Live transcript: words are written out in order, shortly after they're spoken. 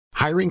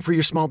Hiring for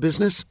your small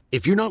business?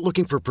 If you're not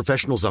looking for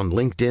professionals on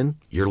LinkedIn,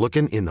 you're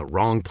looking in the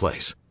wrong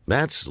place.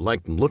 That's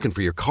like looking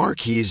for your car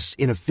keys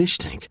in a fish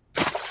tank.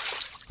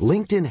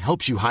 LinkedIn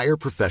helps you hire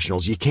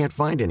professionals you can't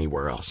find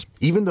anywhere else,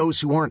 even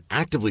those who aren't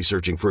actively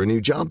searching for a new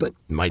job but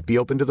might be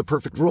open to the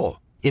perfect role.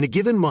 In a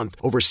given month,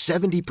 over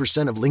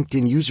 70% of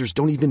LinkedIn users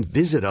don't even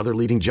visit other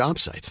leading job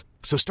sites.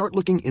 So start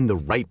looking in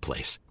the right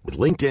place. With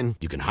LinkedIn,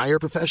 you can hire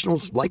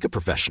professionals like a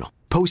professional.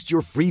 Post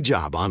your free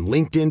job on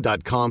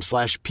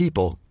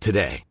linkedin.com/people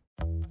today.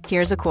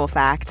 Here's a cool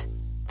fact.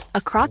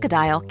 A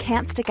crocodile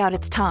can't stick out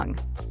its tongue.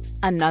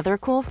 Another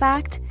cool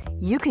fact,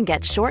 you can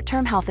get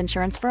short-term health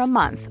insurance for a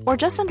month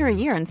or just under a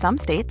year in some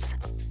states.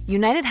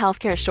 United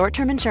Healthcare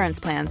short-term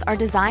insurance plans are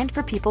designed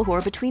for people who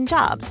are between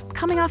jobs,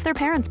 coming off their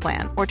parents'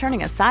 plan, or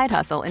turning a side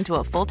hustle into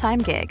a full-time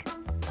gig.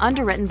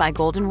 Underwritten by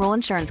Golden Rule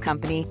Insurance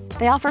Company,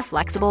 they offer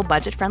flexible,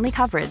 budget-friendly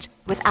coverage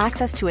with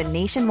access to a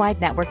nationwide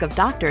network of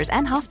doctors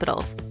and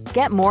hospitals.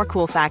 Get more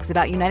cool facts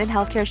about United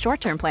Healthcare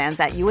short-term plans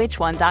at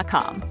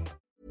uh1.com.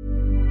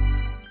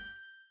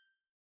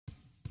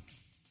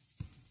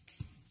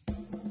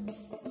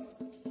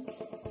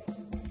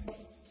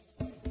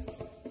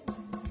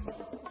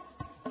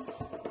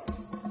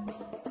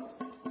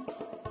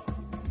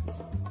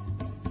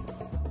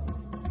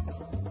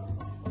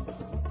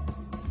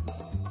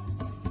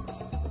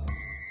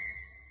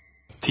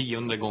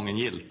 Tionde gången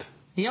gilt.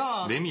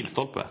 Ja. Det är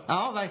milstolpe.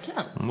 Ja,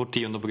 verkligen. Vårt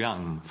 10:e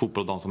program,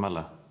 Fotboll och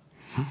damsamhälle.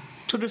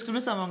 Trodde du skulle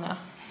bli så många?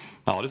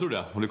 Ja, det trodde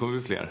jag. Och det kommer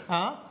bli fler.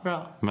 Ja,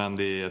 bra.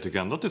 Men jag tycker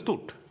ändå att det är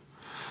stort.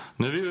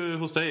 Nu är vi ju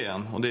hos dig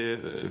igen. Och det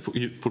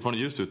är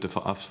fortfarande ljust ute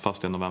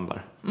fast i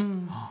november.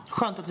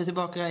 Skönt att vi är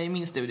tillbaka i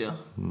min studio.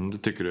 Det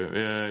tycker du.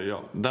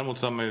 Ja. Däremot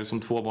så är man ju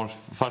som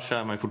tvåbarnsfarsa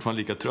är man ju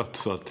fortfarande lika trött.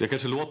 Så att jag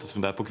kanske låter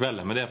som det är på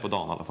kvällen. Men det är på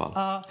dagen i alla fall.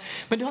 Ja,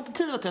 men du har inte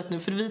tid att vara trött nu.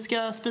 För vi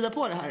ska sprida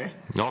på det här.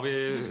 Ja,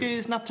 Du ska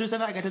ju snabbt rusa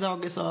iväg till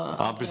dagis och...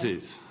 Ja,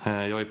 precis.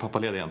 Jag är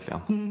pappaledig egentligen.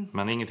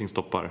 Men ingenting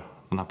stoppar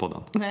den här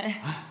podden.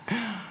 Nej.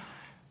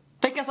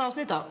 Veckans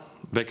avsnitt då?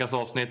 Veckans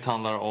avsnitt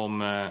handlar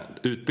om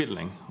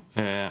utbildning.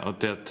 Och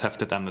det är ett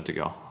häftigt ämne tycker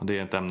jag. Det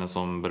är ett ämne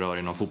som berör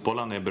inom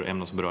fotbollen. Det är ett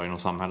ämne som berör inom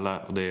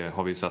samhället. Och det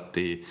har vi sett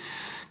i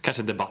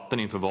kanske debatten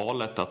inför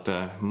valet. Att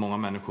många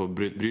människor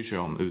bryr sig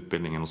om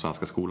utbildningen och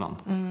svenska skolan.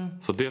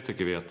 Så det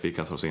tycker vi att vi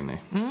kastar oss in i.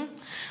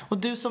 Och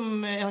du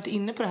som har varit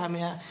inne på det här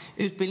med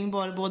utbildning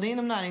både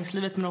inom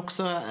näringslivet men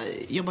också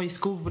jobbar i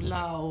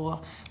skola.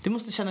 Och du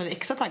måste känna dig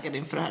extra taggad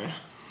inför det här.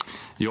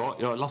 Ja,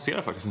 jag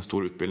lanserar faktiskt en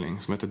stor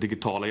utbildning som heter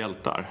Digitala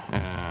hjältar.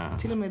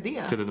 Till och med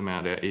det? Till och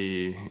med det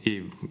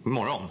i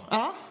morgon.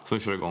 Ja. Som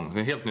vi kör igång. Det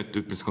är ett helt nytt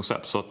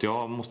utbildningskoncept. Så att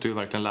jag måste ju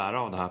verkligen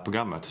lära av det här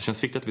programmet. Det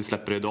känns viktigt att vi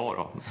släpper det idag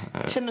då.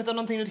 Känner du att det är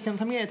någonting du kan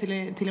ta med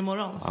dig till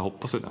imorgon? Jag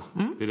hoppas det.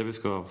 Det är det vi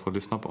ska få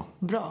lyssna på.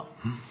 Bra.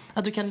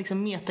 Att du kan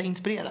liksom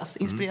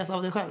inspireras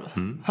av dig själv.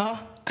 Ja.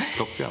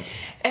 Klockrent.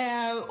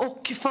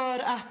 Och för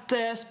att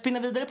spinna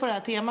vidare på det här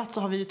temat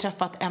så har vi ju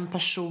träffat en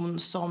person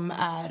som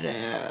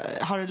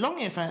har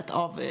lång erfarenhet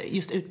av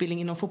just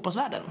utbildning inom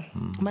fotbollsvärlden.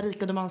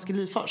 Marika Domanski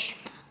Lyfors.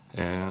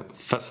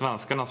 För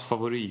svenskarnas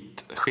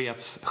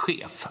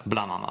favoritchef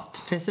bland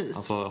annat. Precis.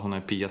 Alltså hon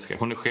är Pias chef.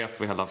 Hon är chef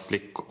för hela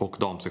flick- och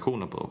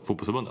damsektionen på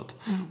fotbollsförbundet.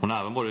 Hon har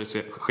även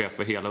varit chef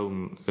för hela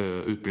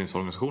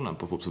utbildningsorganisationen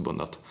på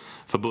fotbollsförbundet.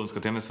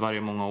 Förbundskapten i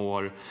Sverige många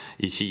år,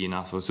 i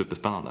Kina, så var det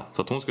superspännande.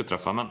 Så att hon skulle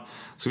träffa, men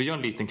så vi gör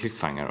en liten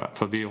cliffhanger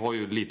för vi har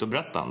ju lite att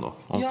berätta ändå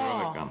om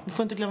förra veckan. Du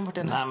får inte glömma bort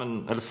det nu. Nej,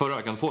 eller förra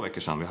veckan, 2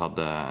 veckor sedan vi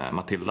hade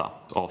Matilda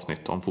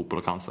avsnitt om fotboll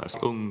och cancer.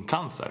 Ung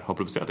Cancer har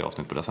publicerat det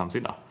avsnitt på deras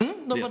hemsida.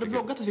 De hade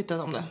bloggat och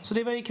twittrat om det. Så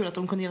det var ju kul att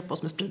de kunde hjälpa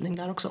oss med spridning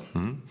där också.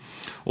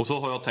 Och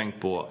så har jag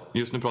tänkt på,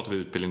 just nu pratar vi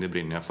utbildning, det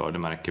brinner jag för, det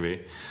märker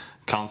vi.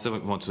 Cancer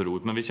var inte så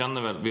roligt, men vi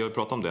känner väl, vi har ju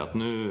pratat om det, att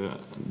nu,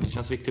 det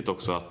känns viktigt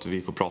också att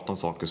vi får prata om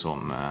saker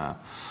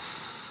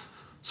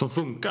som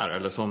funkar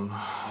eller som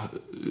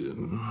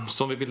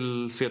vi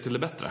vill se till det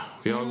bättre.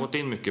 Vi har gått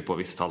in mycket på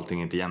visst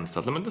allting inte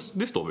jämställt, men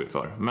det står vi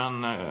för.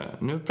 Men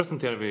nu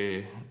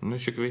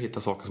försöker vi hitta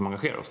saker som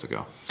engagerar oss tycker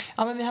jag.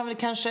 Ja, men vi har väl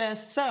kanske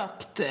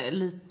sökt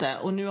lite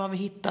och nu har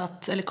vi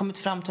kommit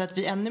fram till att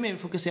vi ännu mer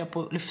fokuserar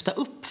på att lyfta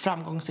upp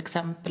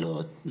framgångsexempel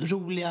och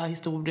roliga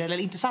historier eller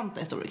intressanta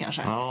historier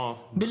kanske. Ja.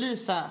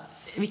 Belysa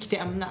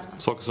viktiga ämnen.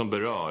 Saker som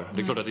berör.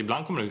 Det är klart att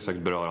ibland kommer det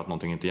säkert beröra att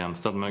någonting inte är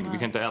jämställt, men vi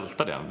kan inte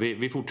älta det.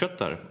 Vi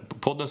fortsätter.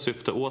 Poddens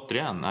syfte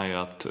återigen är ju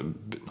att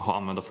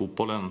använda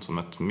fotbollen som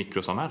ett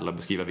mikrosamhälle och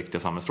beskriva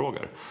viktiga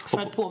samhällsfrågor.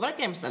 För att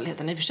påverka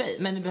jämställdheten i och för sig,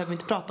 men vi behöver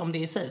inte prata om det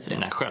i sig för det.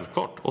 Nej,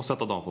 självklart. Och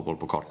sätta damfotboll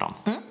på kartan.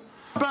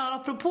 Bara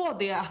apropå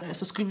det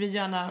så skulle vi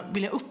gärna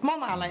vilja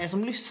uppmana alla er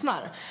som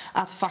lyssnar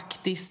att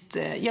faktiskt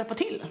hjälpa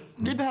till.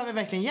 Vi behöver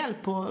verkligen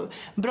hjälp på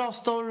bra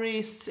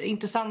stories,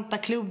 intressanta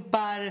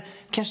klubbar,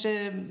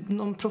 kanske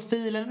någon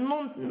profil eller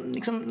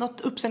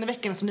något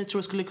uppseendeväckande som ni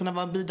tror skulle kunna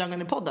vara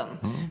bidragande i podden.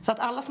 Så att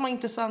alla som har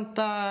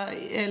intressanta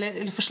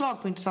eller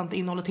förslag på intressanta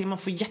innehåll och teman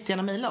får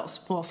jättegärna mejla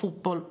oss på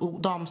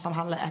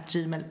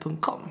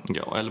fotbollodamsamhalle@gmail.com.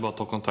 Ja, eller bara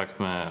ta kontakt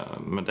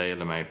med dig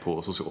eller mig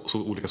på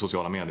olika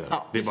sociala medier.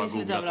 Ja, det är bara att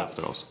googla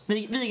efter oss.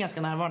 Vi är ganska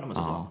ganska närvarande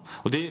måste jag säga.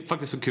 Och det är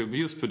faktiskt så kul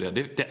just för det.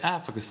 Det är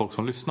faktiskt folk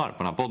som lyssnar på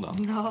den här podden.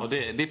 Och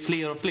det är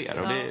fler och fler.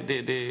 Och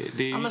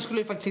det Annars skulle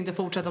vi faktiskt inte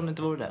fortsätta om det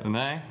inte vore det.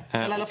 Nej.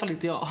 Eller i alla fall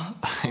inte jag.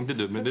 Inte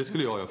du, men det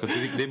skulle jag göra, för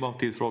det är bara en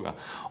tidsfråga.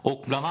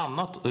 Och bland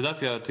annat, det är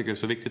därför jag tycker det är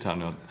så viktigt här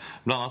nu.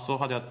 Bland annat så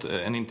hade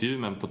jag en intervju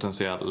med en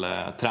potentiell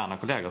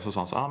tränarkollega. Så sa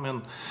han så,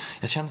 men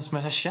jag känner som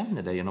att jag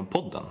känner dig genom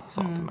podden,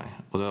 sa han till mig.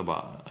 Och då var jag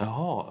bara,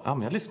 jaha,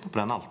 men jag lyssnar på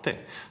den alltid.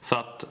 Så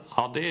att,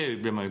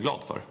 det blir man ju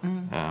glad för.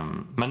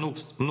 Men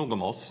nog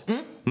om oss.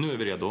 Nu är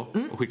vi redo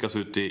att skickas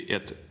ut i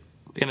ett,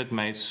 enligt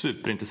mig,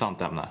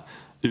 superintressant ämne.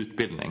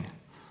 Utbildning.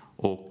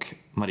 Och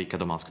Marika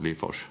Domanski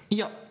Lyfors.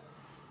 Ja.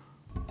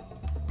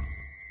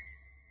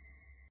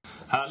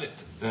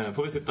 Härligt.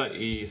 Får vi sitta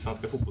i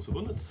Svenska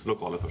fotbollsförbundets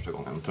lokaler första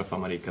gången och träffa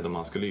Marika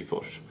Domanski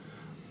Lyfors.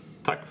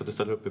 Tack för att du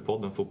ställer upp i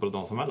podden Fotboll och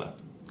damsamhälle.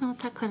 Ja,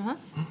 tack själva.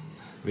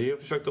 Vi har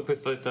försökt att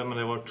pyssla lite, men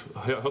det har varit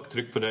högt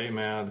tryck för dig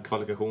med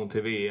kvalifikation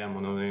till VM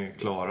och nu är ni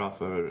klara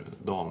för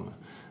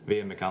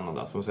dam-VM i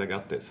Kanada. Så får vi säga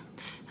grattis.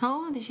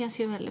 Ja, det känns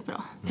ju väldigt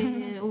bra.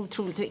 Det är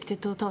otroligt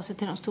viktigt att ta sig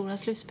till de stora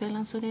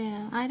slutspelen, så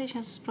det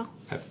känns bra.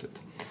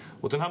 Häftigt.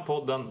 Och den här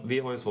podden, vi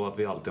har ju så att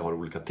vi alltid har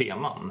olika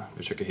teman. Vi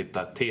försöker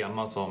hitta ett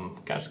tema som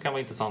kanske kan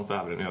vara intressant för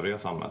även det övriga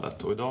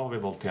samhället. Och idag har vi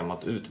valt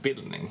temat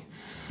utbildning.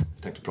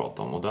 Vi tänkte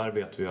prata om. Och där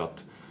vet vi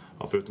att,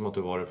 förutom att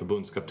du varit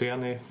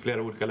förbundskapten i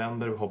flera olika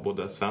länder, vi har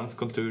både svensk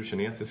kultur,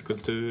 kinesisk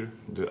kultur.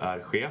 Du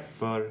är chef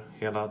för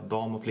hela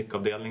dam- och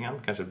flickavdelningen,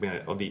 kanske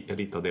mer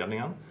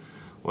elitavdelningen.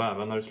 Och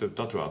även när du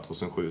slutade, tror jag,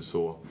 2007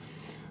 så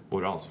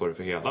var du ansvarig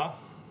för hela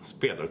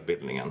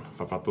spelarutbildningen,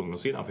 framförallt på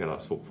ungdomssidan för hela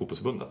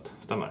fotbollsförbundet.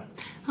 Stämmer?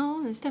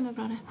 Ja, det stämmer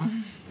bra det.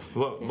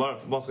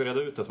 Vad ska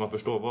reda ut det så man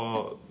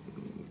förstår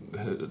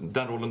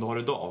den rollen du har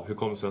idag? Hur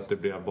kommer det sig att det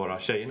blev bara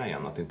tjejerna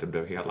igen, att det inte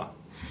blev hela?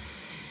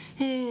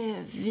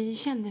 Vi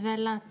kände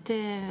väl att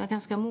vi var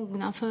ganska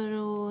mogna för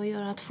att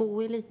göra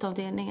 2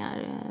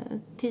 elitavdelningar.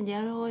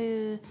 Tidigare har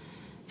ju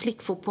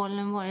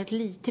flickfotbollen varit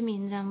lite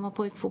mindre än vad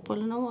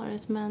pojkfotbollen har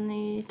varit. Men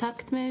i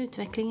takt med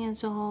utvecklingen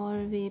så har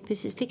vi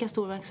precis lika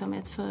stor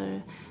verksamhet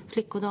för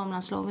flick- och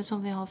damlandslaget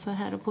som vi har för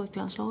herr- och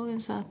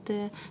pojklandslagen. Så att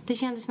det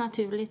kändes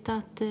naturligt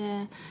att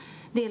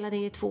dela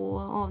det i 2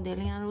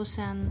 avdelningar och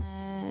sen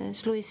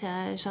slå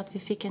isär så att vi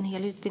fick en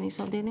hel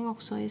utbildningsavdelning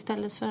också,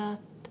 istället för att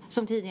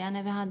som tidigare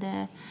när vi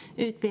hade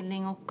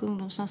utbildning och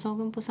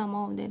ungdomslandslagen på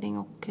samma avdelning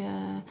och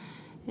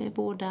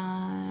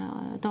båda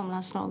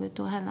damlandslaget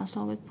och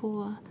herrlandslaget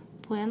på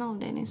en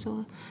avdelning,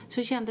 så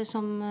kändes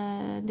som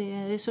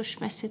det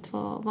resursmässigt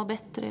var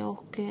bättre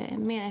och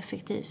mer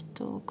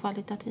effektivt och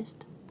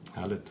kvalitativt.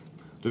 Härligt.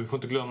 Du får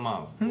inte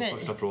glömma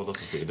första frågan,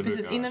 Sofie.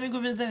 Precis. Innan vi går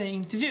vidare i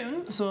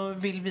intervjun så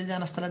vill vi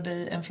gärna ställa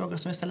dig en fråga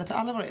som vi ställer till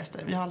alla våra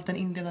gäster. Vi har alltid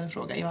en inledande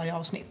fråga i varje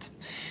avsnitt.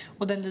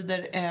 Och den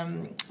lyder,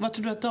 vad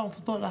tror du att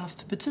damfotboll har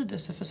haft för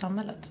betydelse för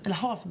samhället? Eller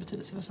har för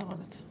betydelse för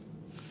samhället?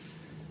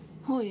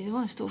 Oj, det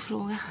var en stor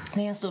fråga.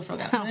 Det är en stor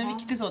fråga, men en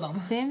viktig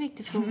sådan. Det är en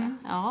viktig fråga.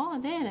 Ja,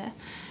 det är det.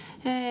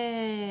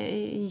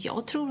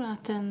 Jag tror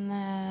att den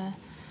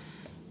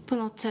på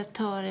något sätt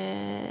har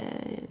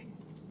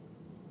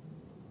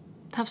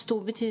haft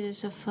stor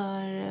betydelse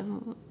för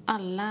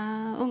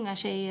alla unga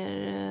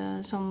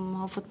tjejer som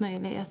har fått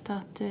möjlighet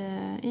att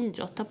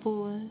idrotta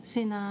på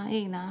sina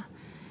egna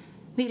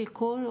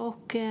villkor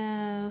och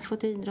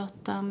fått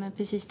idrotta med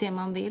precis det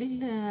man vill.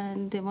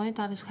 Det var ju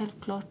inte alldeles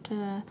självklart.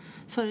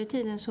 Förr i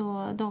tiden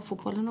så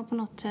damfotbollen har på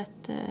något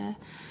sätt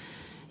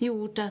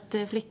gjort att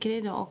flickor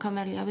idag kan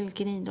välja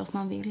vilken idrott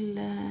man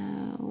vill,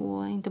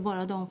 och inte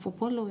bara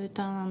damfotboll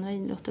utan andra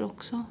idrotter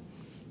också.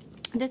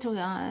 Det tror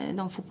jag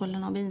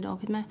damfotbollen har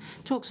bidragit med.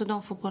 Jag tror också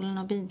damfotbollen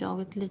har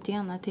bidragit lite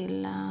grann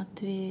till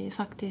att vi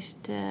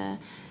faktiskt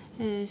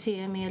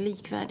ser mer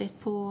likvärdigt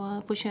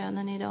på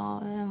könen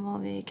idag än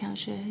vad vi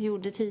kanske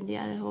gjorde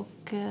tidigare.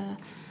 Och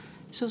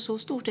så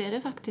stort är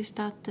det faktiskt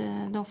att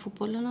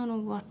damfotbollen har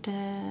nog varit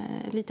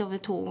lite av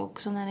ett tåg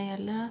också när det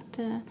gäller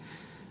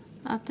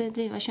att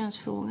driva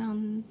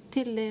könsfrågan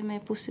till det mer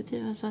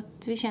positiva, så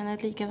att vi känner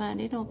ett lika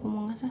värde idag på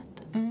många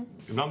sätt.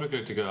 Ibland brukar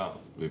jag tycka att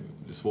det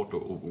är svårt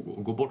att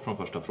gå bort från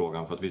första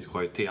frågan för att vi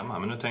har ett tema,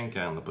 men nu tänker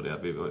jag ändå på det,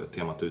 vi har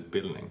temat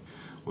utbildning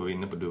och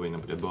du var inne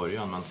på det i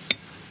början, men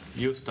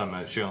just det här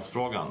med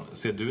könsfrågan,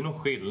 ser du någon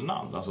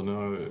skillnad? Alltså nu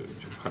har du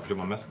kanske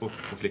jobbat mest på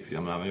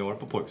flicksidan men även jobbat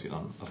på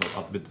pojksidan. Alltså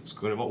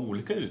ska det vara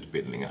olika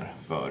utbildningar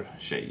för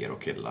tjejer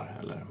och killar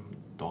eller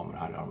damer och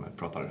herrar om vi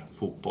pratar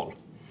fotboll?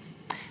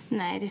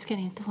 Nej, det ska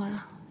det inte vara.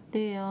 Det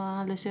är jag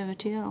alldeles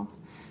övertygad om.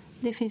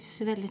 Det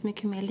finns väldigt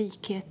mycket mer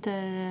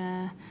likheter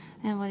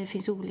än vad det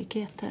finns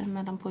olikheter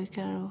mellan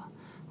pojkar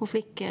och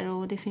flickor.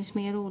 Och det finns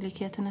mer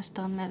olikheter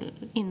nästan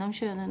inom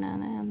könen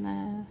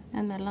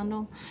än mellan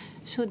dem.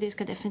 Så det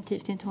ska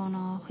definitivt inte vara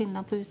någon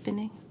skillnad på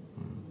utbildning.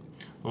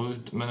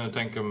 Men jag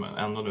tänker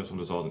ändå nu som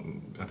du sa,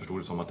 jag förstod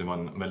det som att det var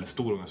en väldigt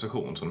stor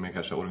organisation, så de är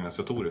kanske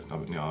organisatoriskt när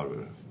ni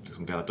har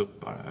liksom delat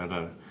upp här,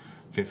 eller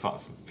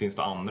finns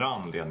det andra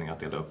anledningar att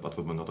dela upp, att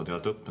förbundet har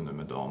delat upp nu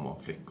med dam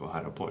och flick och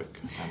herr och pojk?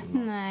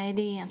 Nej,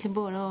 det är egentligen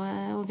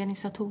bara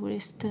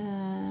organisatoriskt,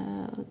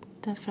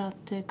 därför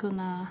att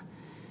kunna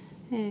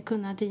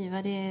kunna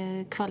driva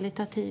det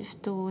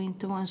kvalitativt och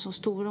inte vara en så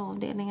stor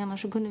avdelning.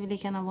 Annars så kunde vi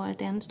lika gärna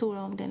varit en stor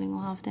avdelning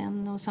och haft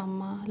en och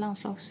samma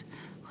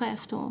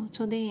landslagschef då.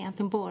 Så det är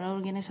egentligen bara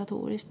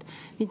organisatoriskt.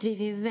 Vi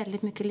driver ju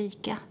väldigt mycket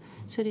lika.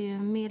 Så det är ju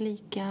mer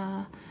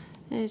lika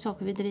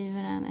saker vi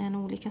driver än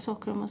olika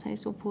saker om man säger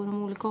så på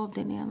de olika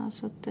avdelningarna.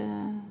 Så att,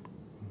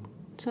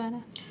 så är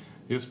det.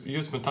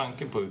 Just med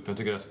tanke på utbildning, jag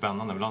tycker det är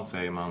spännande. Ibland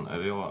säger man,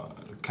 eller jag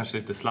kanske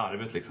lite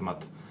slarvigt liksom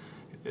att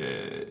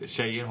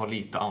tjejer har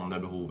lite andra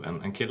behov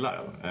än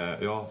killar.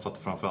 Jag har fått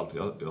framförallt,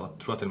 jag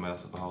tror att till och med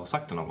jag har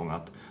sagt det någon gång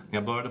att när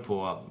jag började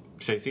på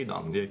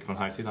tjejsidan, jag gick från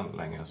herrsidan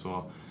länge,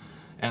 så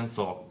en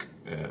sak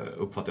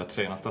uppfattade jag att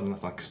tjejerna ställde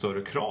nästan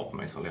större krav på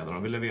mig som ledare.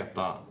 De ville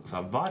veta så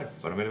här,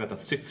 varför, de ville veta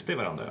ett syfte i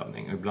varandra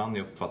övning. Ibland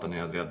jag uppfattade när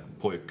jag led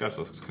pojkar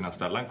så kunde jag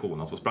ställa en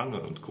kona så sprang de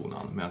runt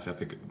konan, medan jag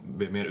fick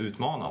bli mer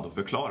utmanad och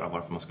förklara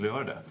varför man skulle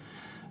göra det.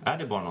 Är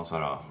det bara någon så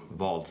här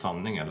vald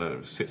sanning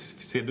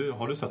eller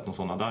har du sett någon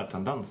sådana där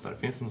tendenser?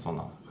 Finns det någon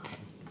sådana?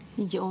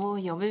 Ja,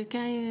 jag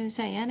brukar ju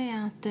säga det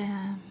att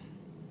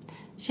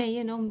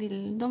tjejer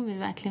de vill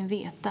verkligen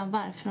veta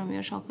varför de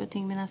gör saker och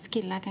ting, medan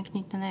killar kan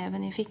knyta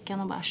näven i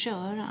fickan och bara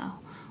köra.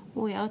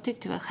 Och jag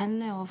tyckte väl själv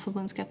när jag var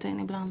förbundskapten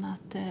ibland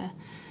att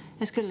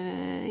jag skulle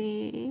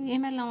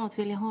emellanåt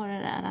vilja ha det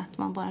där att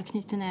man bara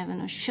knyter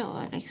näven och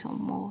kör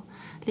liksom. Och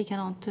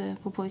likadant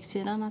på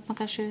pojksidan att man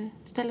kanske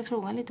ställer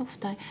frågan lite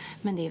oftare.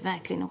 Men det är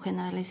verkligen att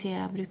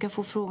generalisera. Jag brukar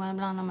få frågan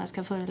ibland om jag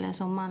ska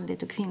föreläsa om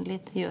manligt och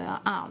kvinnligt. Det gör jag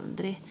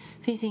aldrig.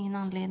 Det finns ingen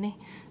anledning.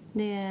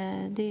 Det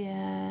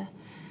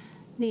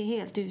är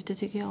helt ute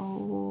tycker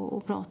jag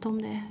att prata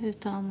om det.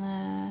 Utan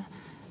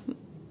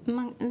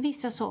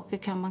vissa saker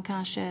kan man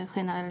kanske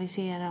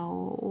generalisera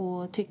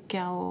och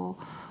tycka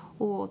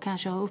och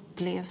kanske ha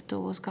upplevt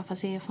och skaffa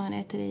sig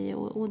erfarenheter i.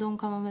 Och de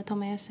kan man väl ta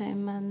med sig.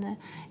 Men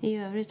i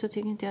övrigt så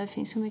tycker inte jag det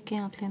finns så mycket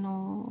egentligen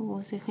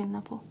att se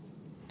skillnad på.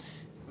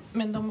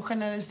 Men de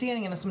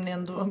generaliseringarna som ni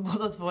ändå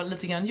båda två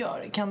lite grann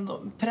gör,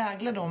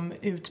 präglar de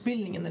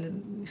utbildningen eller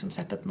liksom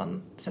sättet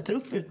man sätter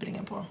upp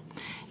utbildningen på?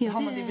 Ja,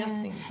 har man det i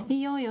beaktning? Liksom?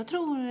 Ja, jag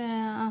tror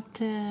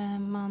att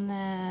man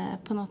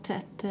på något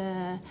sätt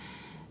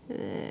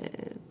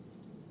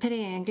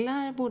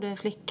präglar både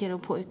flickor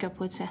och pojkar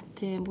på ett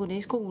sätt, både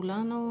i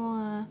skolan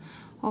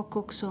och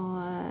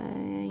också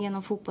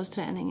genom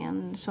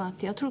fotbollsträningen. Så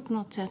att jag tror på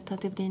något sätt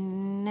att det blir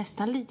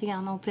nästan lite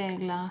grann att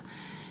prägla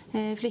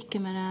flickor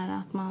med det här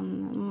att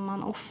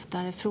man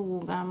oftare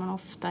frågar, man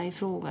ofta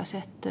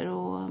ifrågasätter,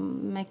 och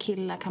med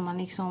killar kan man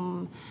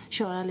liksom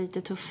köra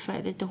lite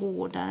tuffare, lite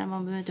hårdare.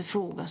 Man behöver inte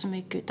fråga så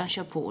mycket utan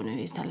kör på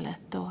nu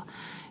istället. Och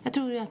jag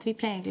tror att vi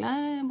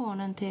präglar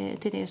barnen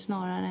till det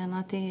snarare än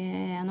att det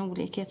är en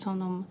olikhet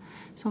som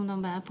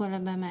de bär på eller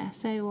bär med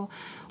sig.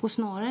 Och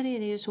snarare är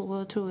det ju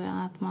så, tror jag,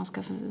 att man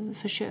ska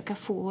försöka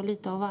få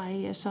lite av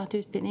varje, så att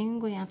utbildningen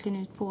går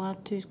egentligen ut på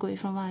att utgå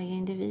ifrån varje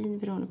individ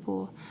beroende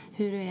på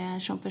hur du är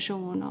som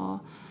person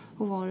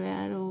och vad du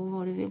är och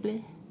vad du vill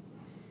bli.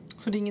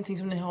 Så det är ingenting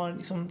som ni har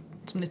liksom,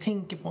 som ni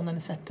tänker på när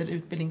ni sätter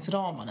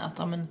utbildningsramarna?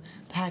 Att men,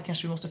 det här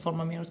kanske vi måste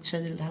forma mer åt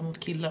tjejer eller det här mot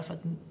killar för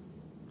att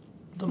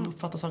de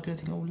uppfattar saker och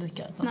ting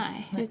olika?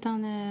 Nej,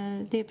 utan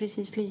det är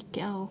precis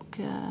lika. Och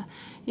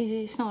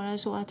snarare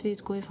så att vi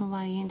utgår ifrån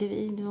varje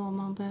individ vad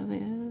man behöver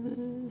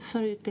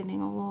för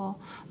utbildning och vad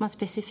man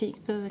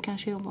specifikt behöver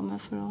kanske jobba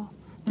med för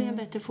att bli en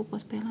bättre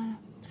fotbollsspelare.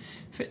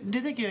 För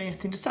det tycker jag är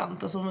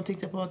jätteintressant. Alltså om man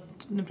tittar på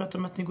att nu pratar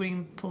om att ni går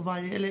in på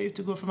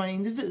utgår från varje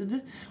individ.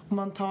 Om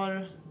man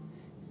tar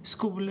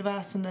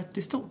skolväsendet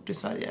i stort i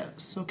Sverige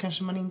så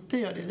kanske man inte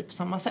gör det på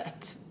samma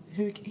sätt.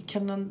 Hur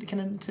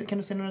kan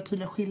du se några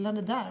tydliga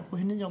skillnader där på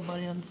hur ni jobbar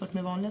jämfört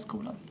med vanliga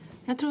skolan?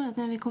 Jag tror att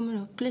när vi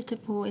kommer upp lite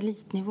på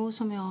elitnivå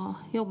som jag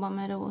jobbar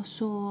med då,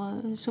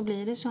 så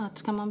blir det så att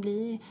ska man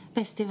bli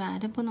bäst i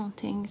världen på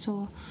någonting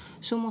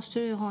så måste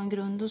du ha en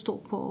grund att stå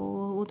på,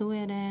 och då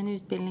är det en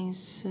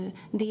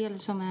utbildningsdel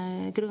som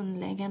är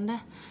grundläggande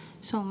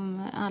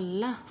som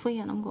alla får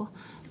genomgå.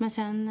 Men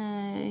sen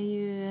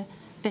ju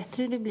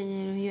bättre du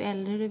blir och ju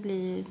äldre du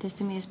blir,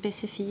 desto mer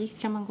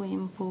specifikt kan man gå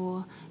in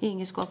på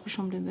egenskaper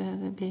som du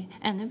behöver bli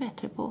ännu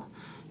bättre på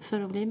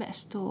för att bli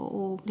bäst,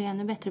 och bli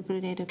ännu bättre på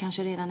det du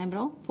kanske redan är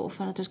bra på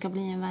för att du ska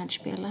bli en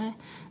världsspelare.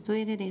 Då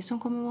är det som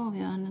kommer vara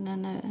avgörande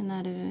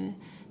när du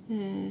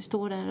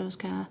står där och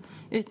ska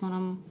utmana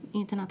de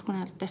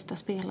internationellt bästa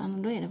spelarna.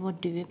 Då är det vad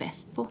du är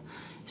bäst på,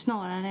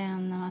 snarare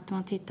än att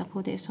man tittar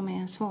på det som är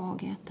en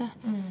svagheter.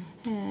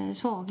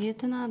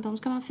 Svagheterna, de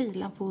ska man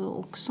fila på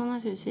också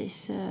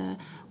naturligtvis,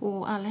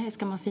 och alla här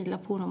ska man fila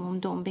på dem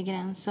om de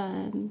begränsar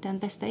den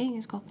bästa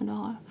egenskapen du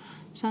har.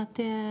 Så att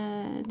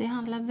det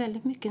handlar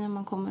väldigt mycket när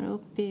man kommer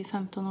upp i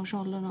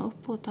 15-årsåldern och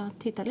uppåt att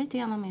titta lite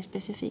grann mer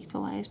specifikt på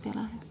varje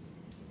spelare.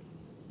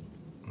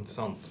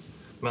 Intressant.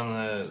 Men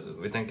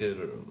vi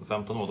tänker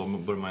 15 år, då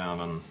börjar man ju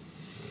även,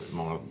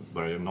 många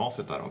börjar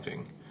gymnasiet där omkring.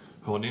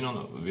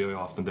 Vi har ju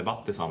haft en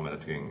debatt i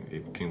samhället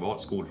kring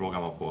vad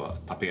skolfrågan var på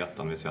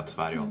tapeten. Vi ser att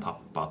Sverige har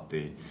tappat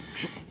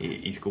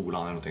i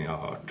skolan, är någonting jag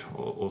har hört.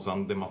 Och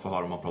sen det man får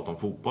höra om man pratar om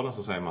fotbollen,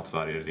 så säger man att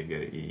Sverige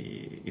ligger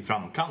i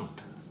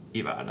framkant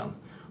i världen.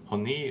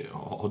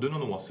 Har du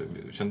någon åsikt?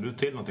 Känner du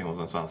till någonting om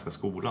den svenska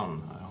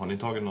skolan?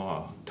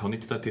 Har ni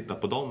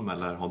tittat på dem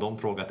eller har de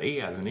frågat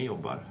er hur ni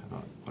jobbar?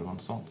 Har det varit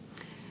något sånt?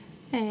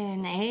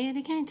 Nej,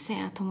 det kan jag inte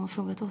säga att de har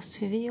frågat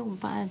oss hur vi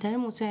jobbar.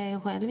 Däremot så är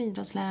jag själv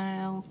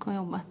idrottslärare och har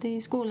jobbat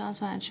i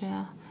skolans värld, så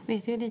jag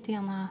vet ju lite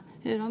grann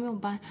hur de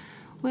jobbar.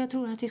 Och jag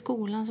tror att i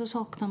skolan så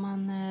saknar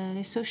man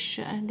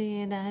resurser.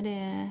 Det är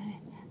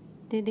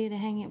där det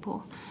hänger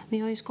på. Vi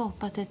har ju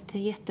skapat ett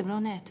jättebra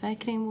nätverk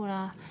kring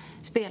våra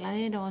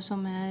spelare idag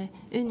som är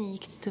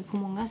unikt på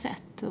många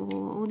sätt.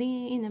 Och det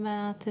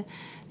innebär att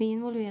vi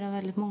involverar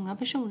väldigt många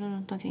personer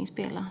runt omkring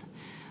spelaren.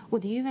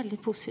 Och det är ju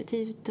väldigt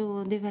positivt,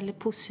 och det är väldigt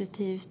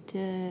positivt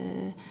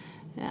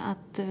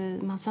att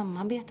man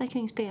samarbetar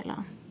kring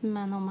spelaren.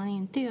 Men om man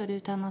inte gör det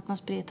utan att man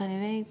spretar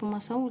iväg på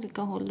massa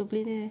olika håll, då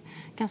blir det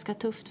ganska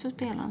tufft för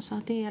spelaren. Så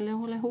att det gäller att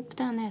hålla ihop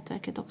det här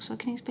nätverket också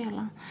kring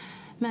spelaren.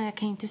 Men jag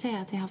kan inte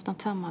säga att vi har haft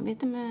något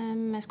samarbete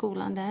med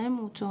skolan.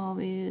 Däremot så har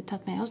vi ju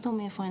tagit med oss de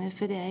erfarenheter,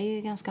 för det är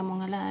ju ganska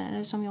många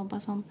lärare som jobbar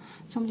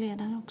som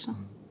ledare också.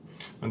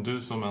 Men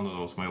du som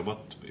ändå som har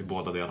jobbat i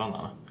båda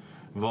delarna,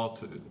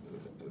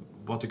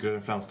 vad tycker du är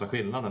den främsta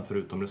skillnaden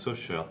förutom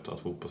resurser att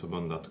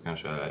fotbollsförbundet och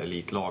kanske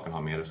elitlagen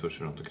har mer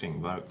resurser runt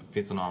omkring?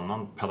 Finns det någon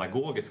annan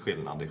pedagogisk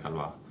skillnad i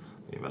själva,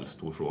 det är en väldigt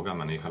stor fråga,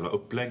 men i själva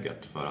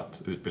upplägget för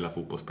att utbilda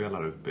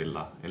fotbollsspelare och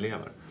utbilda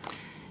elever?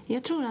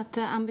 Jag tror att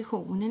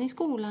ambitionen i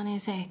skolan är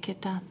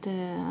säkert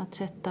att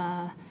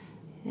sätta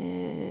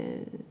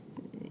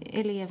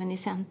eleven i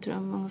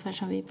centrum, ungefär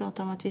som vi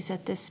pratar om att vi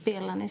sätter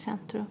spelaren i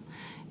centrum.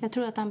 Jag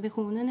tror att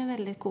ambitionen är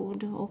väldigt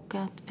god och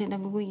att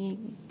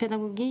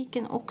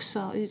pedagogiken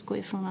också utgår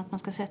ifrån att man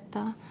ska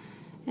sätta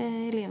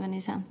eleven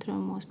i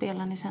centrum och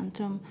spelaren i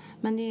centrum.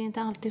 Men det är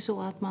inte alltid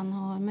så att man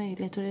har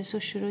möjlighet och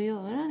resurser att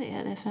göra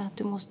det, därför att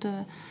du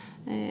måste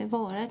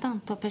vara ett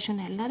antal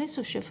personella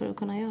resurser för att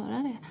kunna göra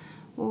det.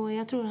 Och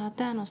jag tror att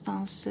där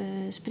någonstans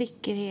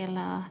spricker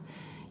hela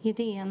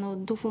idén, och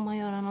då får man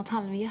göra något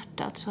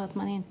halvhjärtat så att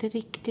man inte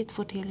riktigt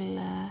får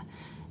till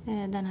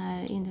den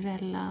här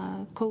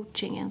individuella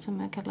coachingen som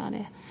jag kallar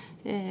det.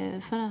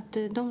 För att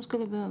de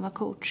skulle behöva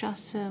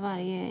coachas,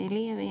 varje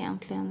elev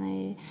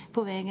egentligen,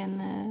 på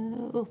vägen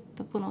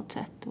upp på något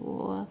sätt.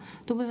 Och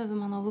då behöver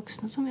man ha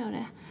vuxna som gör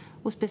det.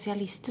 Och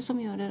specialister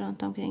som gör det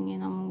runt omkring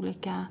inom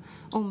olika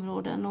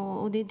områden.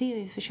 Och det är det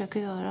vi försöker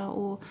göra.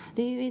 Och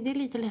det är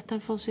lite lättare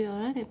för oss att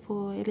göra det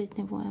på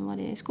elitnivå än vad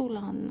det är i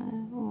skolan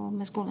och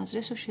med skolans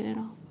resurser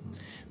idag.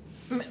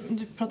 Men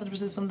du pratade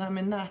precis om det här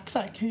med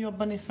nätverk. Hur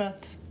jobbar ni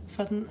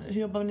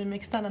hur jobbar ni med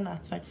externa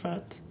nätverk för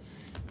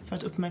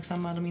att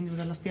uppmärksamma de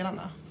individuella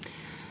spelarna?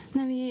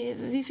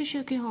 Vi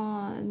försöker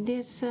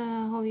dels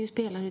har vi ju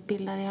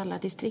spelarutbildare i alla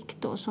distrikt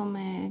då, som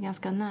är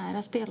ganska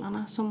nära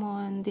spelarna, som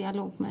har en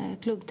dialog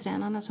med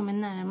klubbtränarna som är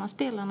närma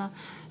spelarna,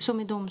 som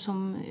är de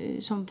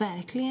som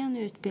verkligen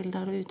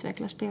utbildar och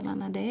utvecklar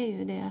spelarna. Det är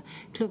ju det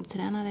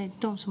klubbtränare,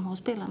 de som har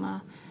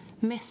spelarna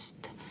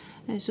mest.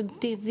 Så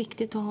det är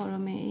viktigt att ha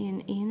dem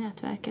i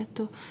nätverket.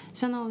 Och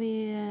sen har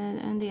vi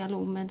en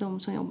dialog med de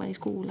som jobbar i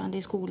skolan. Det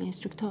är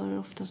skolinstruktörer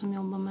ofta som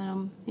jobbar med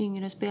de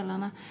yngre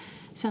spelarna.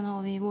 Sen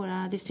har vi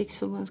våra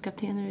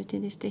distriktsförbundskaptener ute i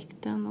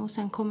distrikten. Och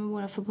sen kommer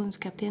våra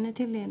förbundskaptener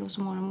till det då,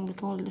 som har de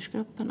olika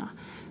åldersgrupperna.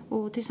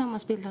 Och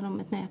tillsammans bildar de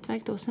ett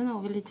nätverk då. Sen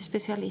har vi lite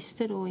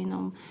specialister då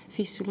inom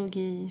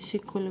fysiologi,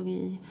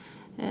 psykologi,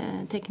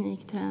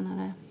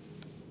 tekniktränare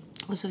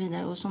och så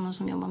vidare, och sådana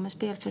som jobbar med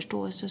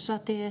spelförståelse. Så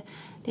att det är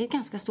ett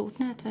ganska stort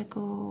nätverk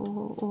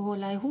att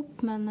hålla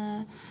ihop,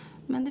 men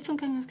det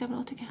funkar ganska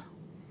bra tycker jag.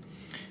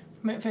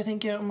 Men för jag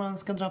tänker, om man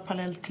ska dra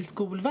parallellt till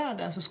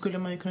skolvärlden så skulle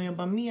man ju kunna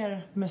jobba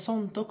mer med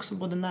sånt också,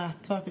 både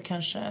nätverk och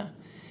kanske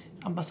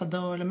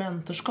ambassadör eller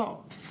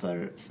mentorskap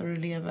för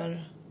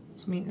elever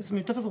som är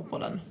utanför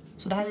fotbollen.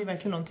 Så det här är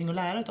verkligen någonting att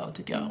lära av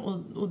tycker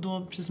jag. Och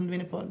då, precis som du är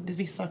inne på, det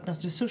visst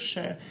saknas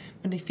resurser,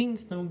 men det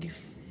finns nog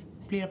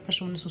fler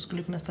personer som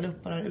skulle kunna ställa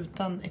upp bara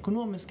utan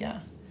ekonomiska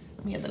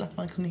medel, att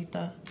man kunde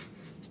hitta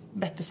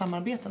bättre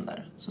samarbeten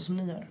där, så som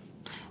ni gör.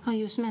 Ja,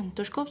 just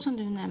mentorskap som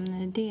du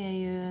nämner,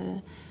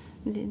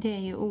 det är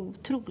ju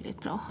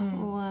otroligt bra.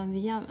 Och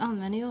vi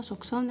använder oss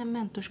också av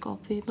mentorskap.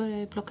 Vi börjar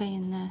ju plocka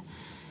in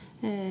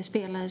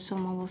spelare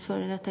som har varit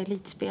före detta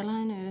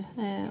elitspelare nu.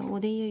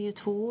 Och det ger ju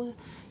två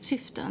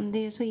syften.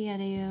 Dels så ger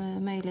det ju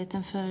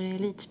möjligheten för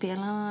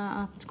elitspelarna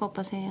att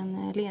skapa sig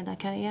en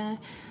ledarkarriär.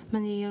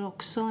 Men det ger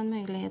också en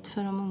möjlighet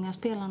för de unga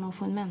spelarna att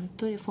få en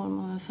mentor i form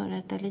av en före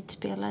detta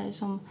elitspelare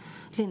som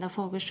Linda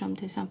Fagerström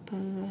till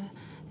exempel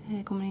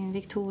kommer in,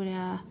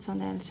 Victoria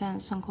Sandell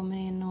Svensson kommer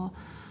in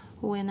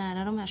och är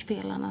nära de här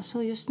spelarna.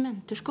 Så just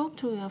mentorskap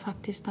tror jag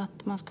faktiskt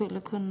att man skulle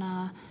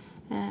kunna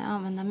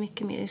använda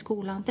mycket mer i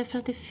skolan. Därför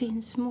att det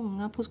finns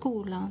många på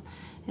skolan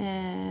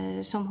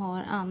som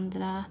har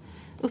andra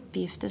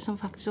uppgifter som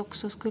faktiskt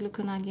också skulle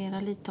kunna agera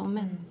lite om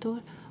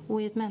mentor.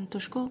 Och i ett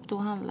mentorskap då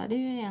handlar det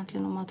ju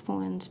egentligen om att få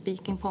en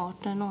speaking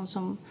partner, någon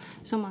som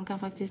man kan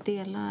faktiskt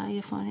dela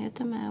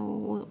erfarenheter med.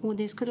 Och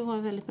det skulle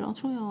vara väldigt bra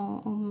tror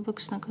jag om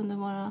vuxna kunde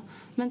vara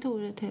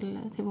mentorer till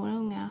våra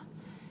unga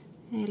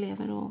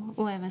elever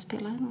och även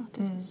spelare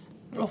naturligtvis.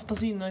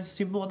 Oftast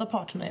gynnas ju båda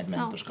parterna i ett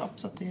mentorskap,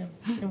 så att det är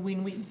en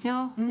win-win.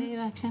 Ja, det är ju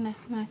verkligen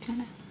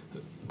det.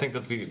 Jag tänkte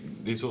att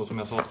det är så som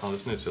jag sa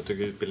alldeles nyss, jag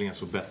tycker utbildning är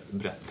så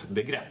brett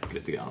begrepp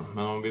lite grann.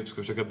 Men om vi ska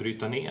försöka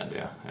bryta ner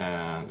det,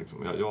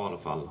 liksom, jag i alla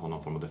fall har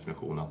någon form av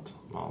definition att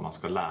man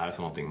ska lära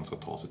sig någonting, man ska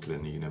ta sig till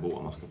en ny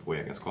nivå, man ska få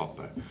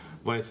egenskaper.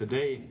 Vad är för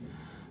dig,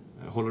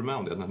 håller du med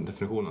om det, den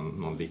definitionen,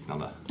 någon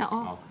liknande?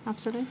 Ja.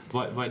 Absolut.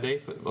 Vad är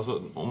det för,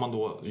 alltså, om man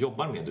då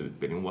jobbar med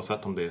utbildning,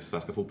 oavsett om det är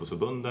Svenska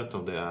fotbollsförbundet,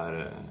 om det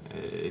är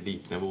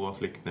elitnivå,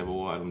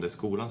 flicknivå eller om det är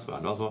skolans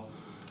värld, alltså,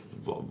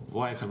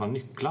 vad är själva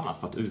nycklarna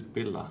för att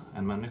utbilda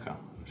en människa?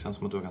 Det känns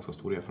som att du har ganska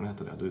stor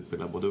erfarenhet av det. Du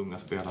utbildar både unga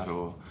spelare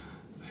och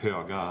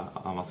höga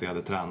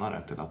avancerade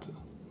tränare till att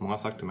många har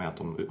sagt till mig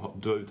att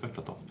du har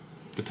utvecklat dem.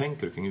 Hur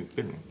tänker du kring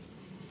utbildning?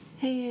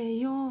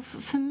 Ja,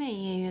 för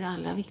mig är ju det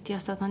allra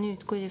viktigaste att man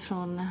utgår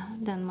ifrån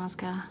den man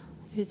ska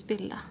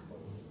utbilda.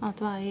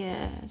 Att varje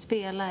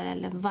spelare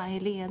eller varje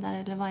ledare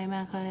eller varje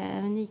människa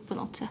är unik på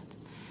något sätt.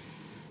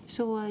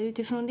 Så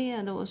utifrån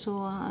det då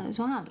så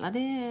handlar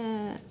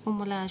det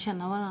om att lära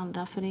känna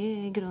varandra, för det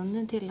är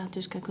grunden till att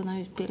du ska kunna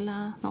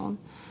utbilda någon.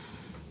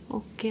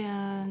 Och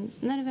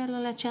när du väl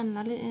har lärt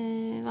känna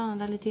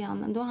varandra lite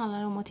grann, då handlar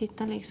det om att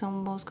titta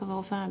liksom, vad ska vi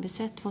ha för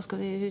arbetssätt,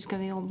 hur ska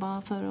vi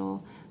jobba för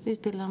att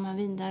utbilda dem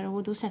vidare.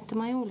 Och då sätter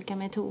man ju olika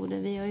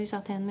metoder. Vi har ju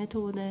satt en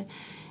metod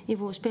i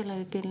vår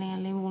spelarutbildning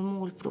eller i vår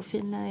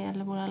målprofil när det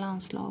gäller våra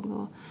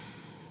landslag.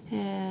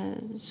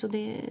 Så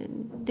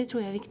det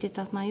tror jag är viktigt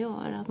att man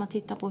gör. Att man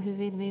tittar på hur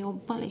vill vi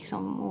jobba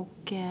liksom,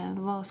 och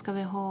vad ska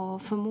vi ha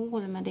för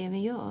mål med det vi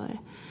gör.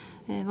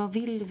 Vad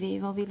vill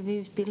vi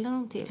utbilda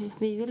dem till?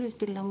 Vi vill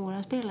utbilda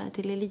våra spelare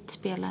till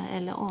elitspelare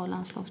eller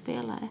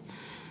A-landslagsspelare.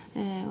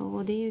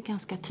 Och det är ju ett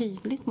ganska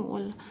tydligt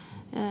mål.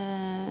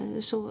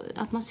 Så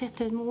att man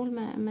sätter ett mål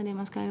med det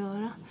man ska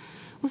göra.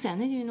 Och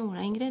sen är det ju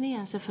några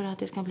ingredienser för att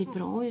det ska bli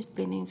bra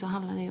utbildning, så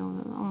handlar det ju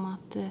om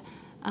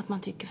att man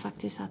tycker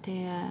faktiskt att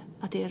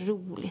det är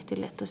roligt. Det är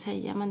lätt att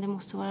säga, men det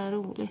måste vara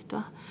roligt,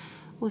 va?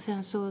 Och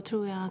sen så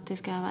tror jag att det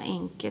ska vara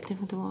enkelt, det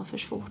får inte vara för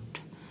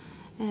svårt.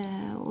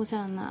 Och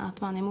sen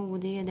att man är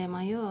modig i det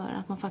man gör,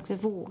 att man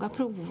faktiskt vågar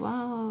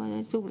prova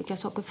olika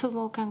saker. För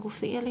vad kan gå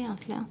fel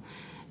egentligen?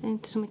 Det är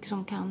inte så mycket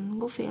som kan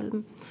gå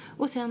fel.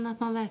 Och sen att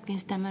man verkligen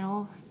stämmer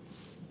av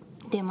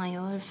det man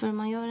gör. För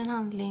man gör en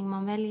handling,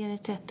 man väljer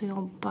ett sätt att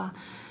jobba.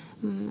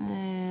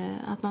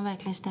 Att man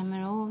verkligen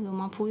stämmer av, och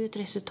man får ju ett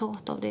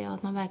resultat av det,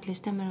 att man verkligen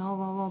stämmer av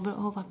vad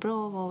har varit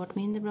bra och vad har varit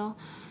mindre bra.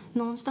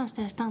 Någonstans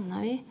där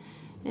stannar vi.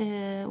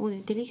 Och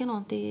det är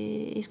likadant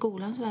i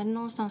skolans värld.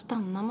 Någonstans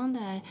stannar man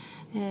där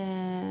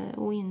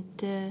och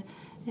inte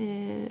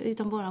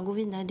utan bara gå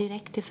vidare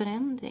direkt till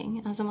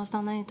förändring. Alltså man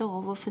stannar inte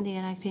av och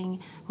funderar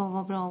kring vad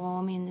var bra, vad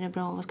var mindre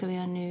bra, vad ska vi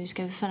göra nu,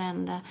 ska vi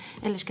förändra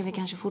eller ska vi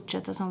kanske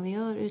fortsätta som vi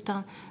gör,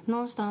 utan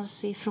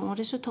någonstans ifrån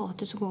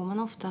resultatet så går man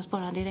oftast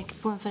bara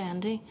direkt på en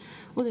förändring.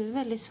 Och det är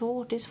väldigt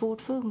svårt, det är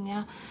svårt för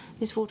unga,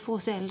 det är svårt för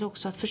oss äldre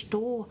också att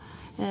förstå.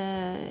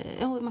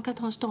 Man kan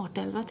ta en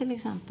startelva till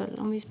exempel.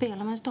 Om vi spelar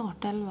med en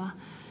startelva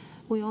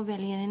och jag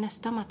väljer i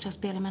nästa match att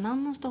spela med en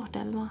annan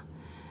startelva.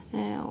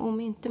 Om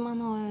inte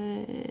man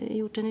har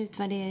gjort en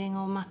utvärdering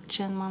av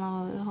matchen, man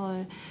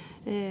har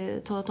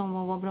talat om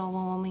vad var bra och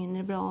vad var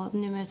mindre bra,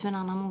 nu möter vi en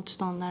annan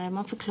motståndare,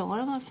 man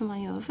förklarar varför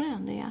man gör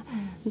förändringar,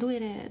 då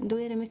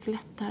är det mycket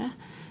lättare.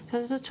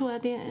 Så jag tror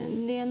att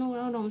det är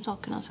några av de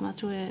sakerna som jag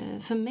tror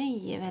för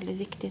mig är väldigt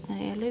viktigt när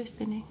det gäller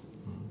utbildning.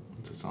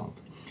 Intressant.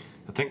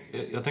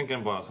 Jag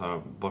tänker bara så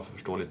här, bara för att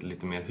förstå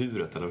lite mer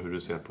hur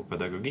du ser på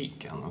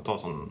pedagogiken. Och ta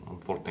som,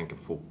 om folk tänker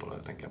på fotboll,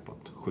 jag tänker på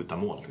att skjuta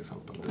mål till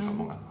exempel. Det är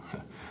många.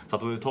 För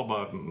att vi tar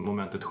bara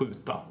momentet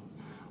skjuta.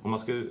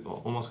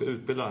 Om man ska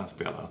utbilda en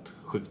spelare att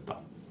skjuta.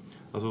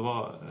 Alltså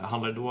vad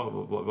handlar det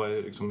då, vad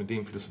är liksom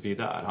din filosofi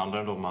där?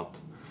 Handlar det om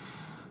att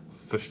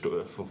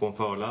få en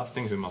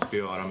föreläsning hur man ska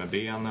göra med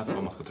benet,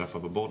 vad man ska träffa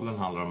på bollen?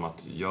 Handlar det om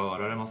att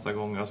göra det en massa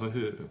gånger? Alltså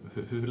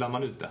hur lär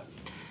man ut det?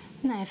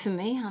 Nej, för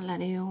mig handlar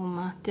det ju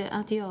om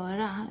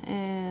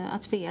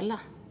att spela.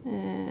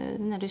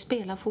 När du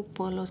spelar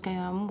fotboll och ska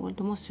göra mål,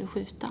 då måste du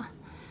skjuta.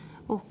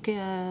 Och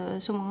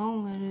så många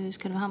gånger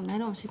ska du hamna i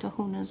de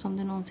situationer som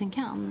du någonsin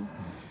kan.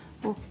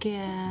 Och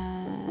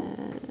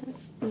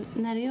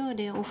när du gör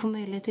det och får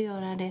möjlighet att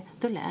göra det,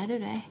 då lär du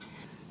dig.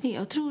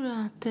 Jag tror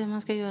att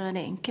man ska göra det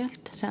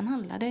enkelt. Sen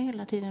handlar det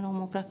hela tiden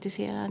om att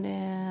praktisera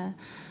det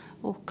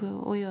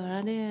och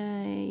göra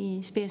det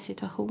i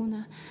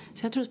spelsituationer.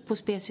 Så jag tror på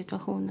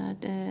spelsituationer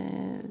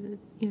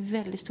i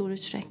väldigt stor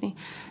utsträckning.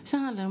 Sen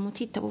handlar det om att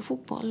titta på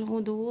fotboll.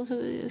 Och då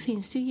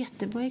finns det ju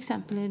jättebra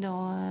exempel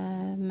idag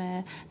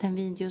med den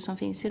video som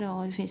finns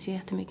idag. Det finns ju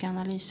jättemycket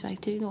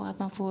analysverktyg då. Att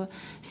man får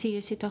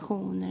se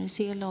situationer,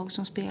 se lag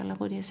som spelar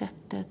på det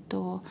sättet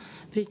och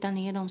bryta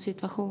ner de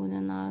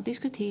situationerna.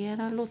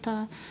 Diskutera,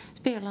 låta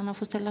spelarna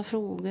få ställa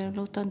frågor,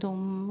 låta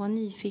dem vara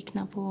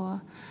nyfikna på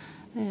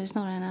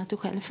snarare än att du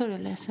själv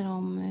föreläser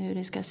om hur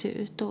det ska se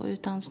ut då,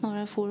 utan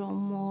snarare få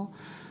dem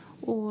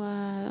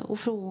och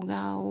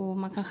fråga, och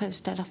man kan själv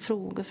ställa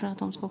frågor för att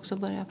de ska också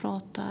börja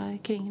prata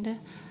kring det.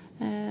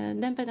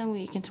 Den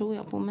pedagogiken tror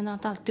jag på, men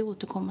att alltid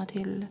återkomma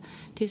till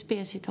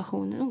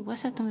spelsituationen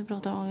oavsett om vi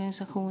pratar om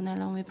organisation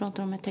eller om vi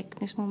pratar om ett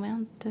tekniskt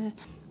moment. Jag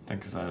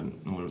tänker så här,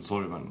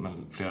 sorry, men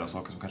flera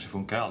saker som kanske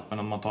funkar allt. Men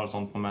om man tar ett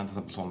sånt moment till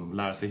exempel som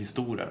lära sig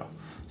historia då,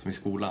 som i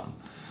skolan.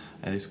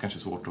 Det är så kanske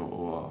svårt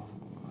att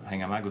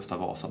hänga med Gustav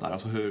Vasa där.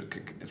 Alltså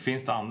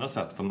finns det andra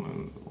sätt? För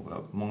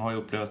många har ju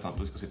upplevelsen att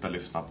du ska sitta och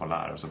lyssna på en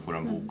lärare och så får du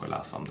en bok och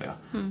läsa om det.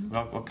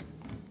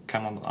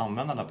 Kan man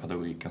använda den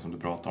pedagogiken som du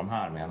pratar om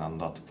här med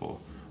ändå att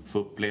få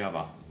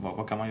uppleva?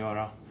 Vad kan man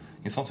göra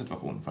i en sån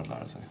situation för att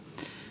lära sig?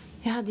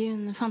 Jag hade ju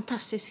en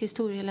fantastisk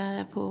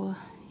historielärare på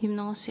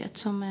gymnasiet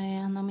som är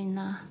en av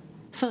mina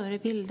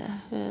förebilder.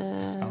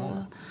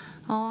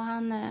 Ja,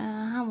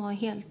 han var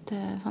helt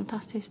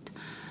fantastisk.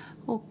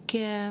 Och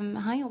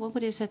han jobbade på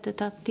det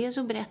sättet att dels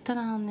så berättade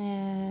han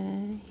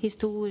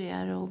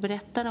historier och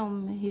berättade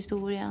om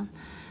historien.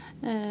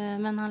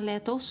 Men han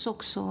lät oss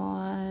också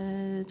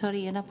ta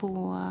reda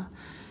på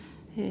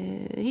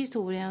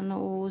historien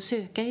och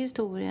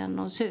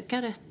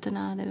söka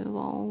rötterna.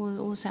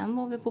 Och sen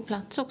var vi på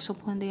plats också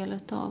på en del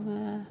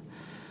av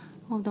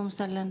de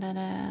ställen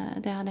där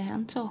det hade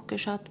hänt saker.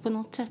 Så att på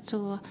något sätt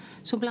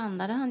så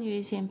blandade han ju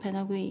i sin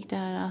pedagogik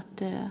där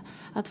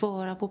att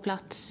vara på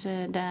plats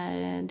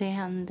där det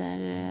händer,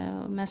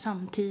 men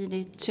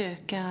samtidigt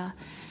söka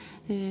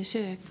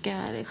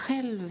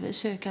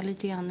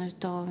lite grann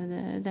utav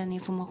den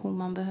information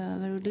man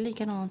behöver. Och det är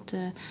likadant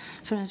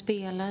för en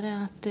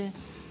spelare att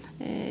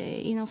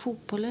inom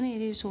fotbollen är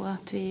det ju så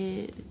att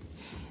vi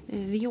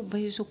jobbar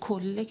ju så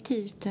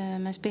kollektivt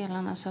med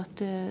spelarna så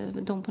att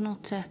de på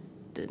något sätt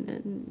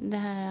det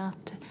här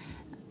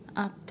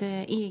att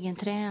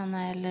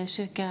egenträna eller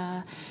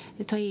söka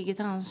ta eget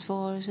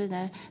ansvar och så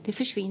vidare, det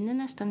försvinner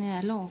nästan i det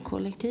här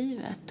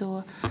lagkollektivet.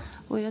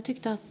 Och jag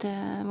tyckte att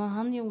vad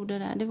han gjorde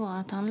där, det var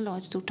att han la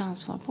ett stort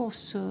ansvar på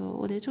oss,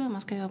 och det tror jag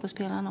man ska göra på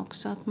spelarna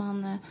också, att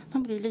man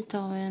blir lite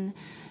av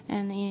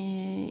en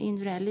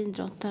individuell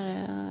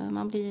idrottare.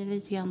 Man blir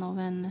lite grann av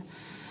en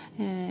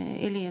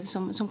elev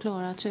som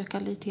klarar att söka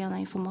lite grann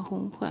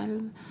information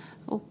själv.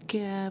 Och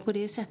på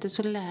det sättet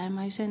så lär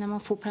man ju sig, när man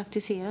får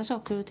praktisera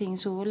saker och ting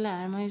så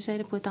lär man ju sig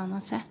det på ett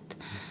annat sätt.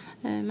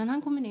 Men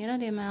han kombinerar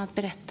det med att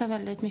berätta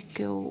väldigt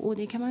mycket, och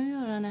det kan man ju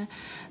göra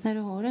när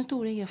du har en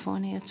stor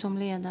erfarenhet som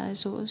ledare,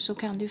 så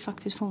kan du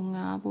faktiskt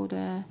fånga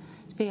både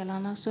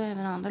spelarnas och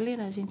även andra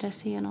ledares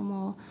intresse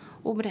genom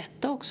att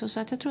berätta också. Så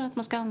att jag tror att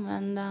man ska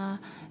använda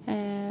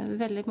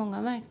väldigt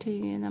många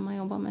verktyg när man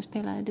jobbar med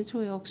spelare. Det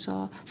tror jag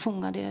också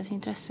fångar deras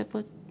intresse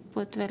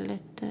på ett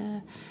väldigt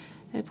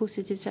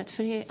positivt sätt.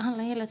 För det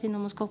handlar hela tiden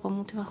om att skapa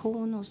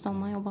motivation hos dem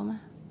man jobbar med.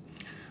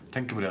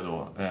 Tänker på det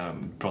då,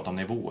 prata om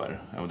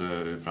nivåer. Och du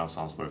är främst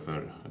ansvarig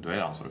för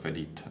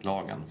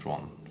elitlagen från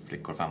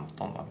flickor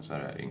 15, va? Så är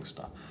det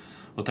yngsta.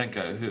 Och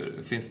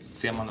tänker,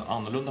 ser man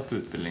annorlunda på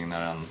utbildning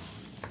när en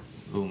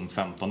ung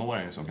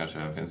 15-åring som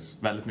kanske finns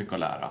väldigt mycket att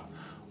lära,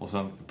 och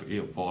sen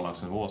på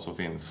A-lagsnivå så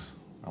finns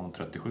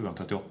 37 och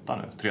 38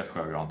 nu, Therese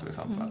Sjögran till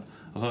exempel.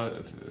 Alltså,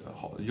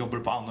 jobbar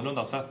du på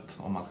annorlunda sätt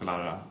om man ska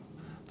lära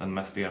den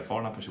mest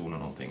erfarna personen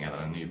någonting eller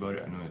en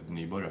nybörjare? Nu är det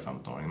nybörjare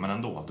 15-åring, men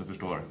ändå, du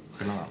förstår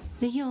skillnaden.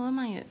 Det gör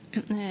man ju.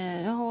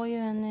 Jag har ju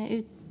en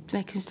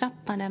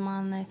utvecklingstrappa där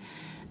man,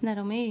 när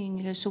de är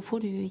yngre så får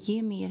du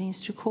ge mer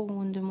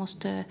instruktion, du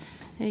måste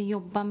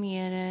jobba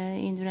mer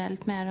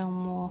individuellt med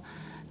dem, och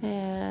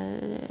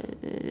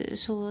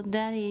så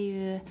där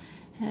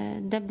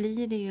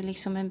blir det ju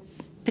liksom en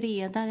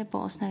bredare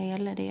bas när det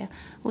gäller det.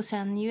 Och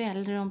sen ju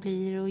äldre de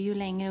blir och ju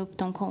längre upp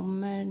de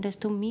kommer,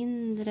 desto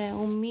mindre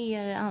och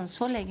mer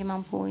ansvar lägger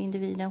man på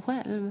individen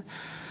själv.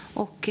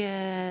 Och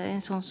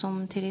en sån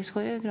som Therese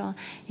Sjögran,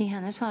 i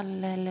hennes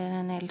fall, eller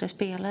en äldre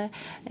spelare,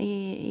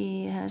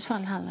 i hennes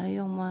fall handlar det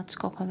ju om att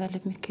skapa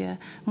väldigt mycket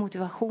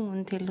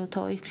motivation till att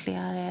ta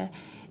ytterligare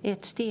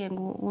ett steg,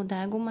 och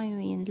där går man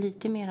ju in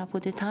lite mer på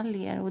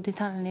detaljer och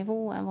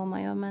detaljnivå än vad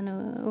man gör med en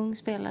ung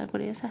spelare på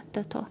det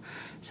sättet då.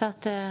 Så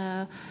att,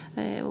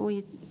 och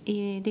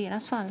i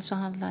deras fall så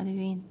handlar det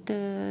ju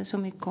inte så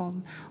mycket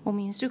om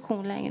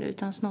instruktion längre,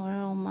 utan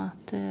snarare om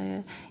att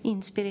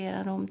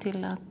inspirera dem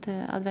till att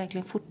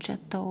verkligen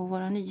fortsätta och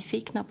vara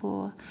nyfikna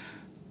på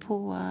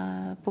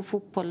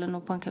fotbollen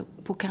och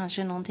på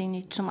kanske någonting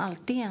nytt som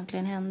alltid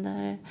egentligen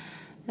händer.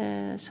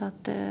 Så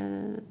att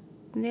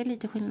det är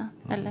lite skillnad,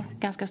 eller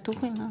ganska stor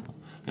skillnad.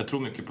 Jag tror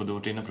mycket på, du har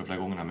varit inne på det flera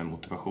gånger med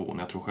motivation.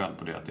 Jag tror själv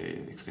på det, att det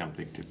är extremt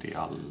viktigt i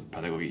all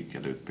pedagogik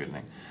eller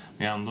utbildning.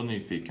 Men jag är ändå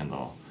nyfiken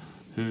då.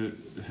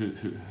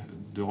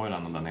 Du har ju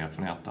ändå den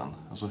erfarenheten.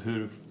 Alltså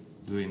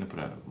du är inne på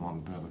det,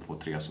 man behöver få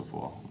Therese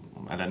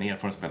eller en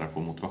erfaren spelare få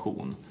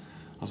motivation.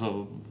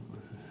 Alltså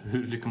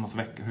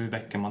hur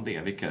väcker man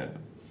det?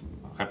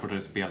 Självklart är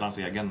det spelarens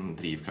egen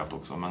drivkraft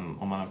också, men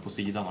om man är på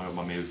sidan och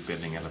jobbar med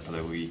utbildning eller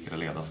pedagogik eller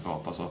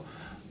ledarskap, alltså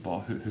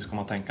hur ska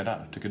man tänka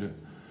där, tycker du?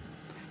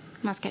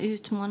 Man ska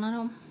utmana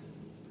dem.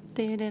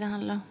 Det är ju det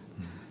handlar om.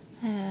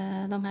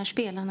 De här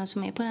spelarna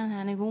som är på den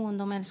här nivån,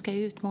 de älskar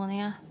ju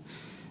utmaningar.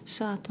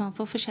 Så att man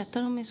får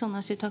försätta dem i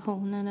sådana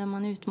situationer där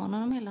man utmanar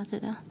dem hela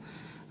tiden.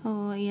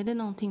 Och är det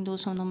någonting då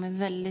som de är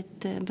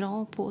väldigt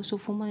bra på så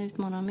får man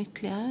utmana dem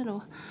ytterligare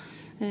då.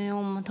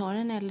 Om man tar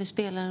en äldre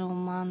spelare,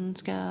 om man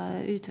ska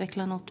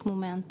utveckla något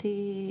moment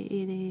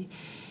i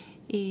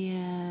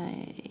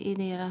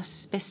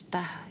deras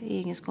bästa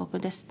egenskaper,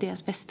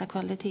 deras bästa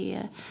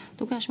kvaliteter,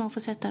 då kanske man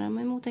får sätta dem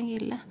emot en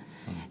kille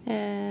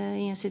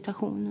i en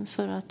situation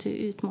för att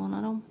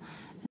utmana dem.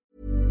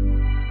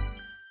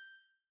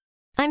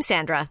 I'm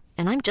Sandra,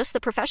 and I'm just the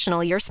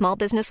professional your small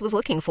business was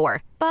looking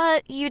for.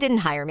 But you didn't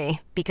hire me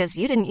because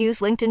you didn't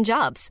use LinkedIn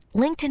Jobs.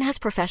 LinkedIn has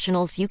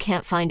professionals you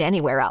can't find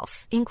anywhere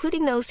else,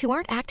 including those who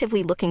aren't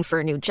actively looking for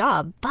a new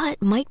job,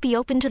 but might be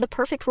open to the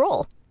perfect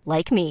role,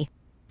 like me.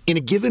 In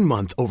a given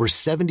month, over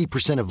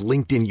 70% of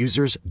LinkedIn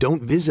users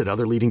don't visit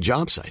other leading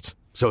job sites.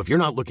 So if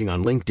you're not looking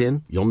on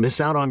LinkedIn, you'll miss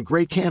out on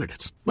great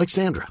candidates like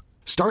Sandra.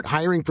 Start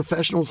hiring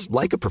professionals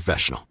like a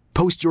professional.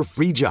 Post your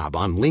free job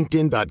on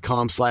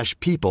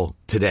linkedin.com/people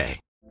today.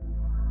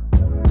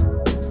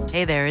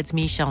 Hey there, it's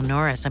Michelle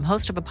Norris. I'm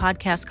host of a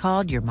podcast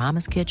called Your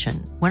Mama's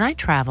Kitchen. When I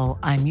travel,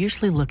 I'm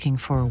usually looking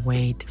for a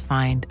way to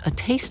find a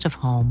taste of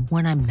home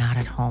when I'm not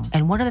at home.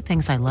 And one of the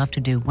things I love to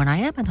do when I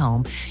am at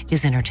home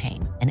is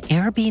entertain. And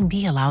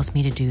Airbnb allows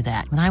me to do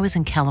that. When I was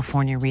in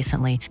California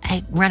recently,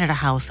 I rented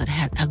a house that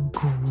had a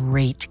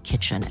great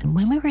kitchen. And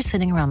when we were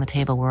sitting around the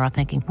table, we were all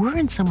thinking, we're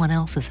in someone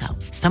else's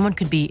house. Someone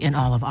could be in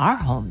all of our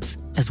homes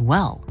as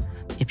well.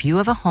 If you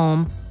have a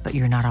home, but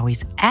you're not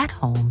always at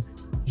home,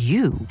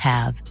 you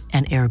have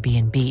an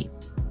Airbnb.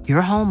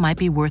 Your home might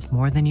be worth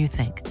more than you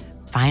think.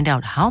 Find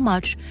out how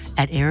much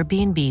at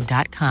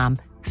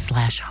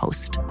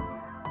airbnb.com/host.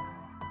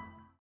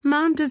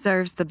 Mom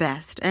deserves the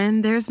best,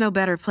 and there's no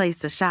better place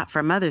to shop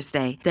for Mother's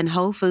Day than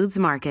Whole Foods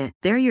Market.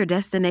 They're your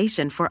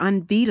destination for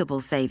unbeatable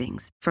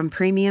savings, from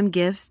premium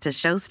gifts to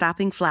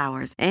show-stopping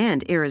flowers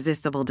and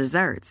irresistible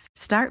desserts.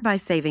 Start by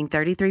saving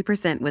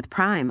 33% with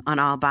Prime on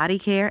all body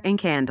care and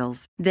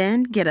candles.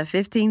 Then get a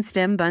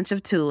 15-stem bunch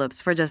of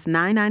tulips for just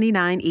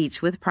 $9.99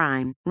 each with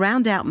Prime.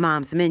 Round out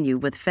Mom's menu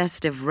with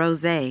festive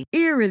rosé,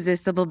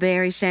 irresistible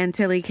berry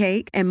chantilly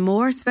cake, and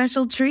more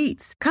special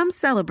treats. Come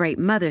celebrate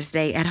Mother's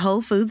Day at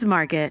Whole Foods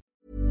Market.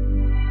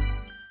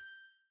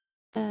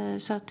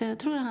 Så att jag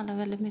tror det handlar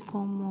väldigt mycket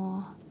om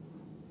att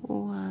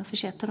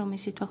försätta dem i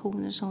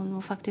situationer som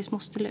de faktiskt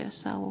måste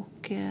lösa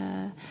och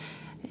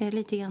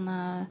lite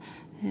grann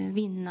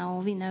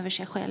vinna över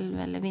sig själv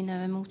eller vinna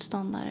över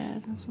motståndare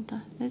eller något sånt där.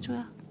 Det tror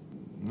jag.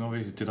 Nu har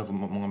vi tittat på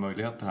många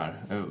möjligheter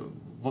här.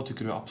 Vad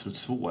tycker du är absolut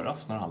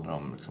svårast när det handlar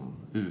om liksom,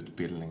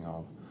 utbildning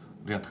av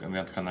rent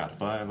generellt?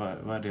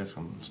 Vad är det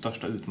som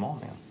största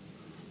utmaningen?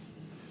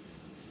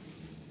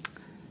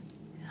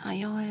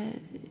 Ja,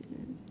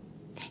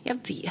 jag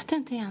vet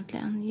inte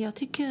egentligen. Jag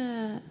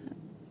tycker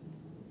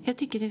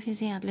det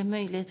finns egentligen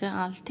möjligheter i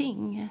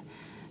allting.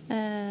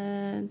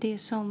 Det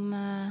som...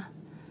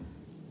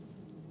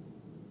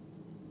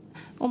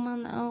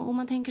 Om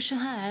man tänker så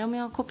här, om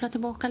jag kopplar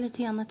tillbaka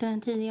lite grann till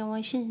den tiden jag var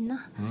i Kina.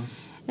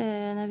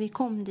 När vi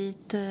kom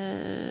dit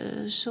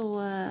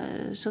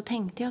så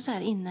tänkte jag så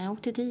här innan jag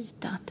åkte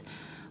dit att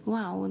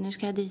wow, nu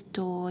ska jag dit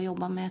och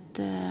jobba med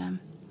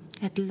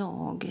ett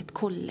lag, ett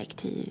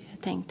kollektiv.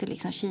 Jag tänkte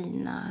liksom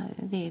Kina,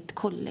 det är ett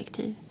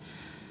kollektiv.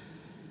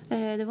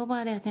 Det var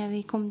bara det att när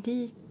jag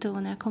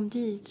kom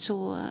dit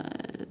så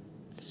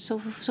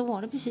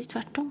var det precis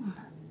tvärtom.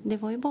 Det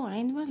var ju bara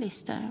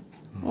individualister.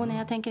 Och när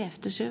jag tänker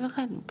efter så är det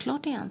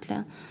självklart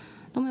egentligen.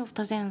 De är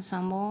oftast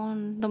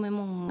ensambarn, de är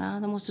många,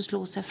 de måste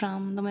slå sig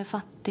fram, de är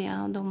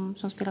fattiga. De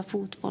som spelar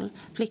fotboll,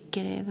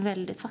 flickor, är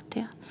väldigt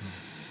fattiga.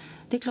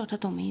 Det är klart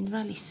att de är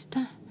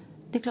individualister.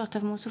 Det är klart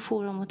att man måste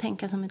få dem att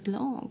tänka som ett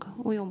lag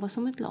och jobba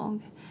som ett lag.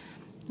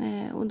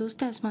 Och då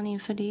ställs man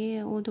inför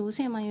det och då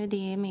ser man ju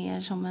det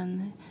mer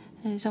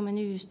som en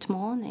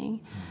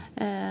utmaning.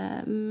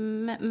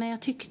 Men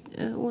jag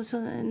tyckte, och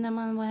så när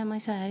man var hemma i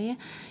Sverige,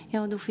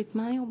 ja då fick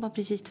man jobba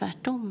precis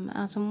tvärtom.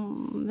 Alltså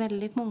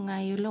väldigt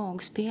många är ju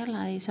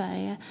lagspelare i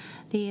Sverige.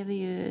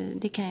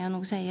 Det kan jag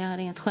nog säga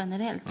rent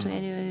generellt. Så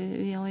är det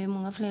ju, vi har ju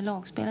många fler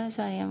lagspelare i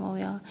Sverige än vad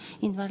vi har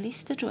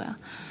individualister, tror jag.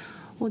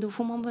 Och då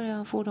får man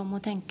börja få dem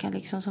att tänka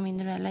liksom som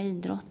individuella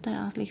idrottare.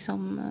 Att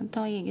liksom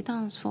ta eget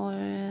ansvar,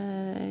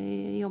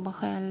 jobba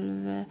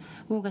själv,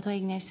 våga ta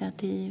egna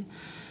initiativ.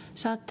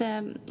 Så att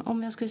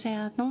om jag skulle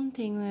säga att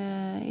någonting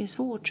är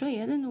svårt så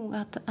är det nog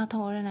att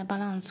ha den här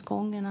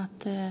balansgången.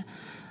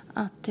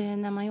 Att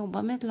när man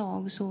jobbar med ett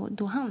lag så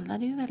då handlar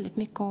det ju väldigt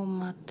mycket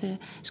om att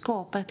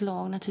skapa ett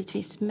lag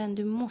naturligtvis. Men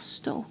du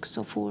måste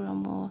också få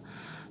dem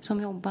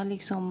som jobbar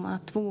liksom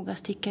att våga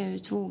sticka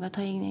ut, våga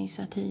ta egna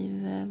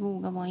initiativ,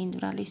 våga vara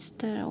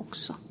individualister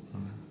också.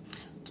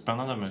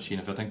 Spännande med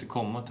Kina, för jag tänkte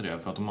komma till det.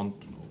 För att om man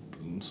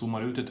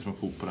zoomar ut lite från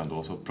fotbollen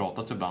då så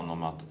pratas det ibland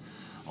om att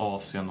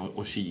Asien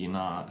och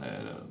Kina,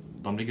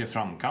 de ligger i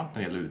framkant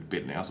när det gäller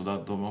utbildning.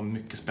 Alltså de har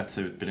mycket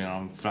spetsiga utbildningar,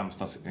 de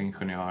främsta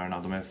ingenjörerna,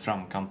 de är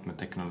framkant med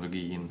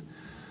teknologin.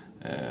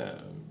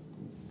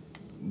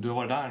 Du har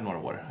varit där i några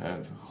år.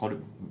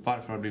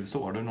 Varför har det blivit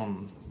så? Har du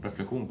någon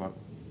reflektion på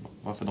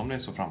varför de är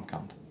så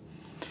framkant?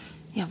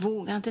 Jag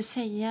vågar inte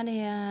säga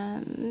det.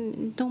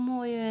 De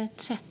har ju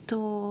ett sätt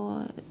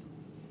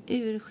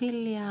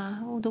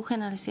urskilja, och då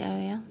generaliserar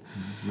jag igen.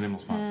 Men det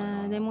måste man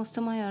säga. Det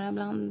måste man göra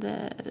ibland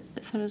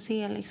för att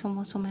se liksom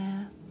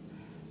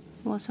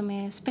vad som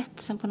är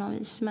spetsen på något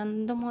vis.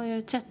 Men de har ju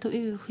ett sätt att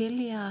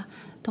urskilja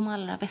de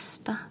allra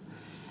bästa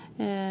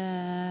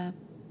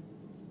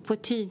på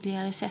ett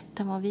tydligare sätt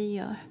än vad vi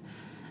gör.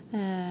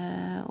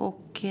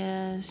 Och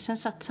sen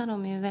satsar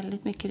de ju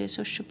väldigt mycket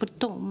resurser på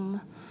dem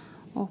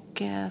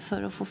och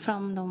för att få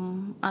fram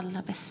de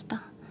allra bästa.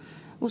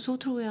 Och så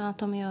tror jag att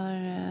de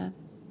gör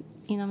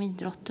inom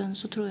idrotten,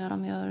 så tror jag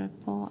de gör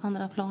på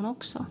andra plan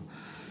också.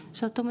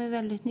 Så att de är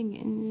väldigt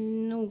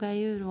noga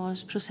i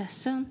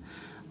urvalsprocessen.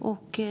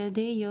 Och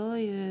det gör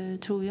ju,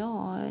 tror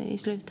jag, i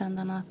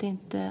slutändan att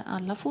inte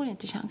alla får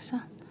inte chansen.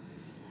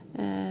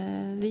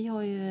 Vi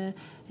har ju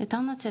ett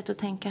annat sätt att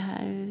tänka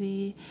här.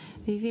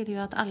 Vi vill ju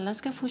att alla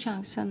ska få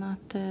chansen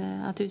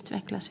att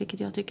utvecklas, vilket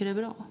jag tycker är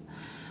bra.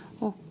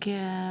 Och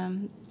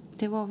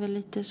det var väl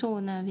lite så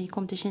när vi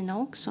kom till Kina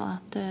också,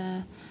 att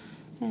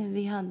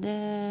vi hade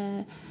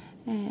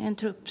en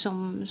trupp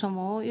som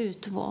var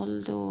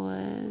utvald, och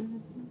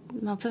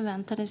man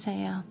förväntade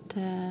sig att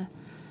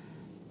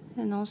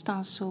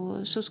någonstans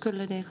så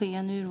skulle det ske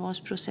en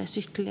urvalsprocess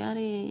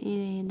ytterligare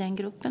i den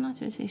gruppen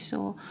naturligtvis.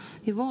 Och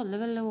vi valde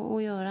väl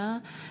att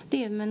göra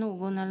det med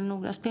någon eller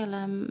några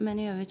spelare, men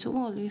i övrigt så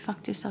valde vi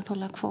faktiskt att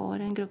hålla kvar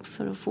en grupp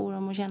för att få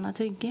dem att känna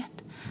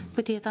trygghet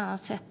på ett helt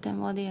annat sätt än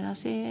vad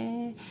deras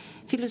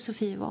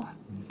filosofi var.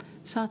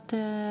 Så att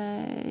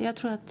jag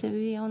tror att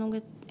vi har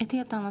nog ett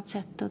helt annat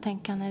sätt att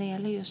tänka när det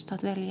gäller just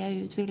att välja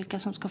ut vilka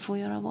som ska få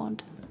göra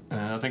vad.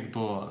 Jag tänker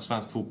på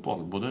svensk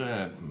fotboll,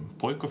 både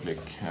pojk och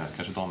flick,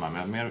 kanske damer,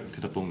 men jag mer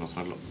tittar på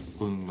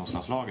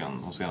ungdomslandslagen.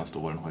 De senaste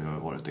åren har ju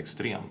varit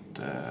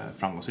extremt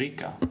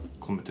framgångsrika.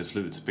 Kommit till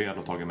slutspel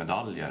och tagit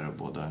medaljer,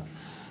 både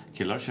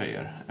killar och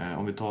tjejer.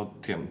 Om vi tar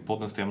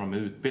poddens tema med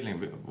utbildning,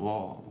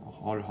 vad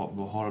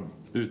har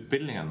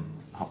utbildningen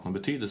haft någon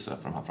betydelse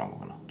för de här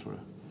framgångarna, tror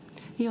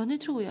du? Ja, det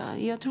tror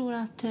jag. Jag tror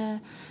att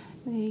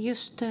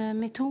just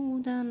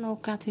metoden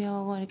och att vi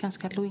har varit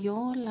ganska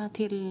lojala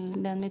till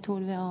den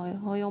metod vi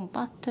har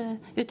jobbat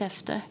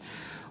utefter.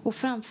 Och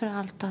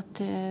framförallt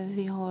att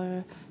vi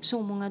har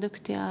så många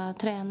duktiga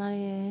tränare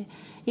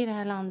i det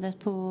här landet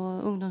på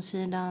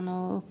ungdomssidan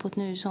och uppåt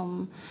nu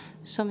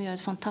som gör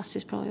ett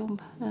fantastiskt bra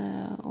jobb.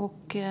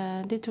 Och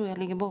det tror jag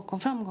ligger bakom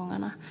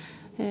framgångarna.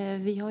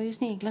 Vi har ju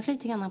sneglat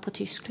lite grann på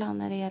Tyskland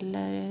när det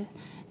gäller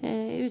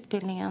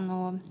utbildningen,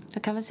 och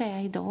jag kan väl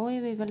säga idag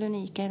är vi väl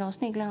unika. Idag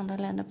sneglar andra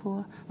länder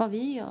på vad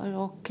vi gör,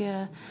 och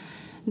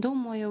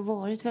de har ju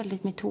varit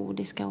väldigt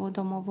metodiska och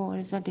de har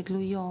varit väldigt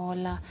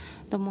lojala.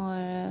 De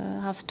har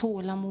haft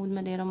tålamod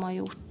med det de har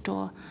gjort,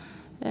 och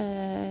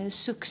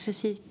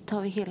successivt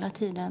har vi hela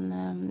tiden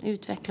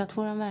utvecklat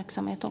vår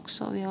verksamhet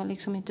också. Vi har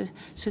liksom inte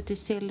suttit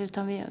still,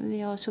 utan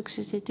vi har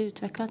successivt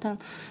utvecklat den.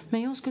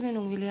 Men jag skulle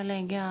nog vilja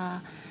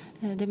lägga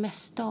det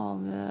mesta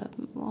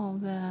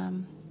av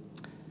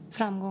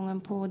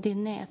framgången på det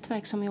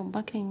nätverk som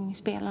jobbar kring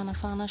spelarna,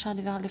 för annars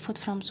hade vi aldrig fått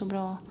fram så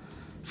bra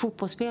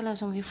fotbollsspelare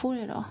som vi får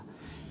idag.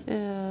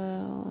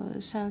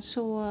 Sen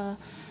så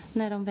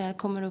när de väl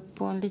kommer upp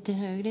på en lite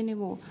högre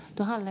nivå,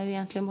 då handlar det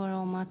egentligen bara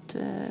om att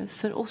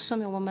för oss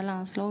som jobbar med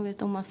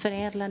landslaget, om att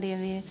förädla det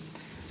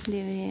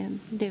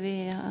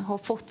vi har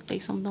fått,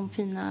 liksom de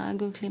fina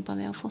guldklimpar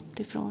vi har fått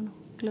ifrån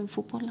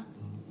klubbfotbollen.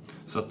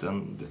 Så att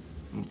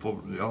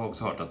jag har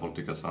också hört att folk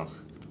tycker att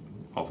svensk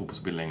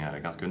fotbollsutbildning är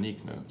ganska unik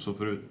nu. Så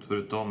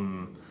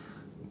förutom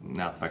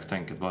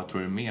nätverkstänket, vad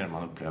tror du mer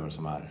man upplever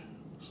som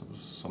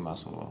är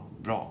så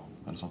bra,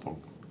 eller som folk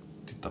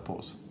tittar på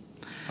oss?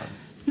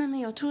 Nej, men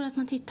jag tror att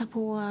man tittar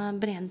på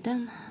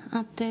bredden.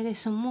 Att det är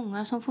så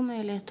många som får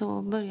möjlighet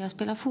att börja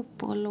spela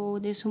fotboll,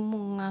 och det är så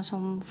många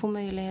som får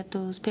möjlighet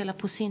att spela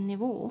på sin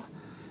nivå.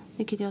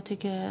 Vilket jag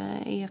tycker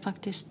är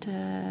faktiskt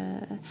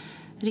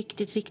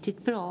riktigt,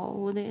 riktigt bra.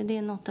 Och det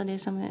är något av det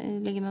som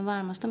ligger mig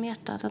varmast om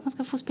hjärtat. Att man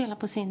ska få spela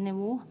på sin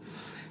nivå.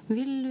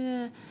 Vill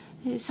du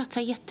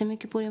satsa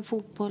jättemycket på din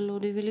fotboll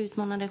och du vill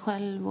utmana dig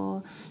själv,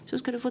 och så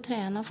ska du få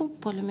träna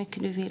fotboll hur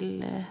mycket du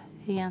vill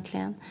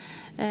egentligen.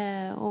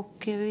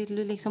 Och vill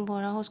du liksom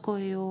bara ha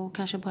skoj och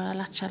kanske bara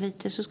latcha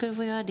lite, så ska du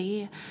få göra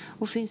det.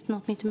 Och finns det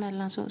något mitt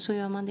emellan så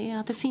gör man det.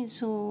 Att det finns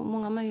så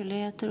många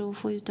möjligheter att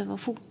få utöva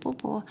fotboll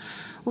på.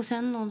 Och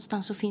sen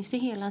någonstans så finns det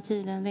hela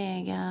tiden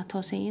vägar att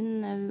ta sig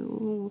in.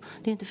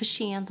 Det är inte för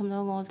sent om du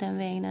har valt en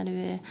väg när du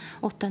är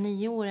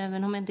 8-9 år,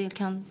 även om en del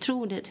kan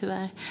tro det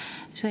tyvärr.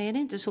 Så är det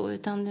inte så,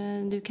 utan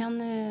du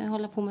kan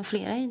hålla på med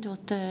flera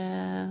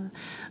idrotter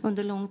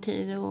under lång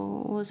tid,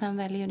 och sen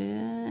väljer du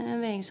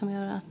en väg som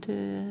gör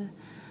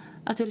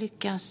att du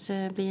lyckas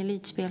bli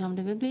elitspelare om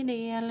du vill bli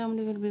det, eller om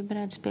du vill bli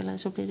breddspelare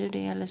så blir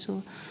det, eller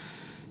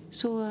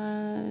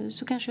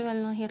så kanske du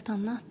väljer något helt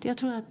annat. Jag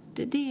tror att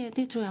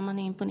det tror jag man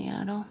är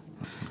imponerad av.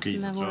 Och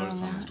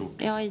idrottsrörelsen är stort.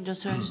 Ja,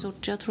 idrottsrörelsen är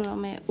stort. Jag tror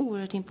de är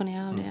oerhört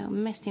imponerade av det,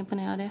 mest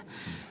imponerade.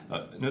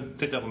 Nu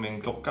tittar jag på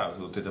min klocka,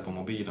 så tittar jag på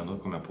mobilen, och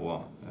då kom jag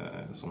på,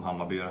 som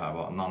Hammarbyare här,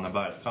 var Nanne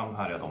Bergstrand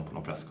här redan på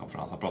någon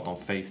presskonferens. Han pratade om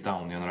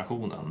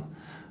face-down-generationen.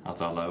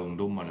 Att alla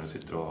ungdomar nu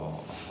sitter och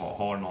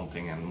har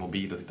någonting, en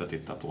mobil att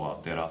titta på,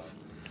 att deras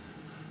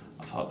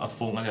att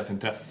fånga deras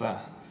intresse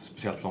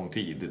speciellt lång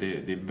tid,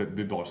 det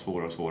blir bara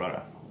svårare och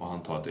svårare. Och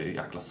han tar att det är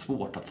jäkla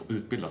svårt att få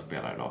utbilda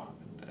spelare idag.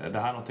 Det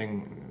här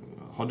någonting,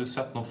 har du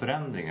sett någon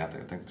förändring? Jag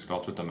tänkte att vi skulle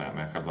avsluta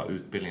med själva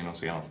utbildningen de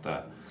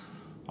senaste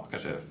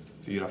kanske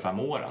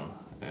 4-5 åren.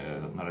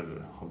 När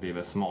det har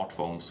blivit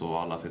smartphones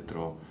och alla sitter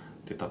och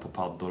tittar på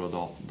paddor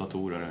och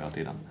datorer hela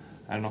tiden.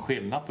 Är det någon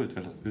skillnad på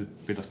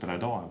utbilda spelare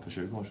idag än för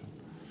 20 år sedan?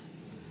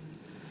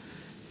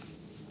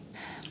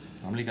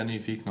 De är lika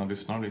nyfikna och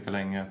lyssnar de lika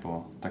länge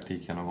på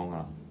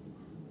taktikgenomgångarna?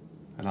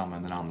 Eller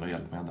använder andra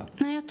hjälpmedel?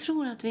 Nej, jag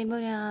tror att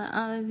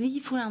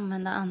vi får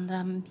använda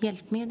andra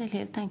hjälpmedel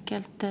helt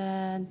enkelt.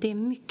 Det är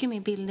mycket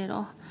mer bilder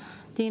idag.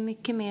 Det är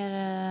mycket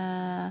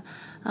mer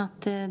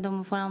att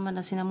de får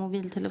använda sina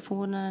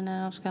mobiltelefoner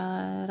när de ska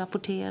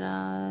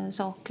rapportera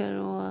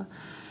saker.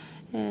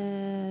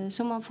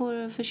 Så man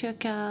får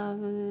försöka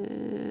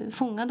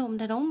fånga dem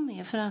där de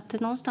är. För att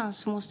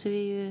någonstans måste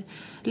vi ju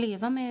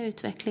leva med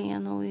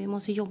utvecklingen och vi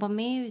måste jobba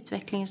med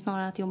utvecklingen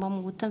snarare att jobba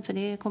mot den. För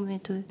det kommer vi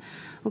inte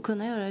att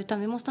kunna göra, utan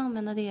vi måste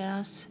använda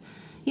deras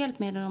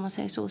hjälpmedel om man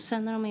säger så.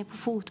 Sen när de är på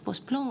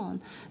fotbollsplan,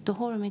 då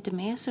har de inte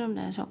med sig de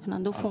där sakerna.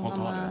 Då fångar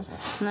man... Alltså.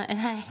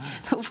 Nej,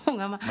 då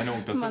fångar man... Men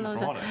omklädningsrummet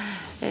får ha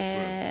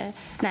det?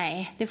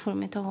 Nej, det får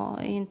de inte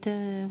ha. Inte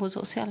hos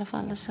oss i alla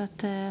fall. Så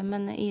att,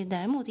 men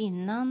däremot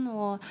innan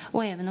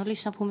och även att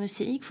lyssna på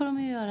musik får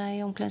de ju göra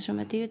i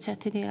omklädningsrummet. Det är ju ett sätt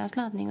till deras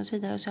laddning och så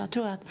vidare. Så jag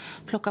tror att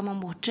plockar man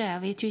bort det, jag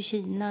vet ju i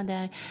Kina,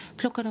 där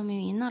plockar de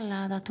ju in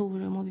alla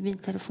datorer och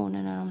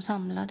mobiltelefoner när de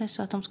samlades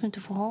så att de skulle inte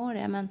få ha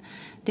det. Men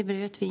det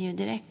bröt vi ju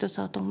direkt och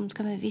sa att de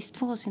ska väl visst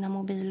få ha sina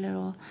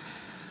mobiler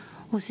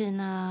och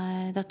sina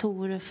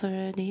datorer, för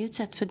det är ju ett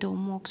sätt för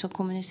dem också att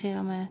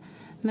kommunicera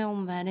med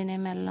omvärlden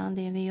emellan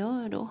det vi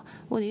gör då.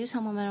 Och det är ju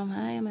samma med de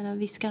här. Jag menar,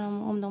 visst ska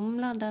om de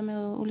laddar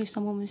med att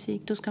lyssna på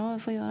musik, då ska de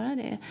få göra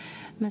det.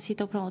 Men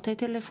sitta och prata i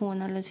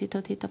telefon eller sitta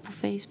och titta på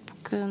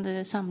Facebook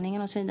under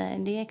samlingen och så vidare,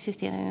 det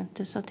existerar ju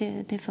inte. Så att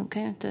det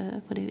funkar ju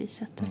inte på det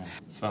viset.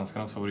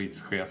 Svenskarnas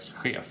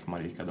favoritchef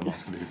Marika, där man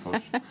skulle ju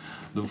först.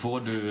 Då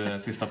får du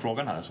sista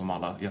frågan här som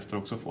alla gäster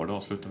också får. Då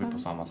avslutar vi på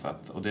samma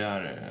sätt. Och det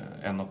är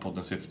en av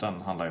poddens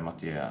syften handlar ju om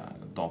att ge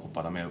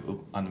damfotbollen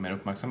ännu mer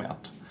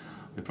uppmärksamhet.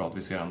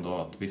 Vi ser ändå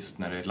att visst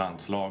när det är ett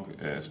landslag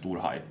stor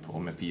hype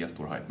och med Pia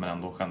stor hype, men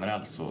ändå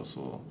generellt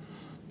så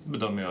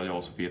bedömer jag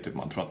och Sofie att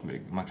man tror att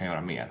man kan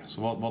göra mer.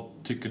 Så vad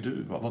tycker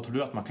du? Vad tror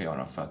du att man kan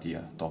göra för att ge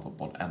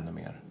damfotboll ännu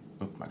mer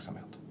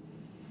uppmärksamhet?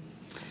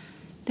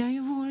 Det har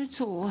ju varit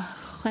så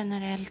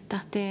generellt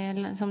att det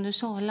är, som du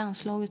sa,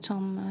 landslaget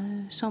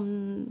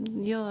som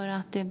gör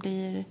att det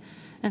blir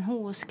en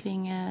hås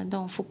kring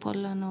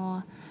damfotbollen.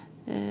 Och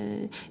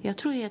jag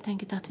tror helt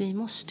enkelt att vi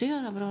måste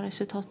göra bra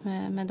resultat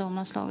med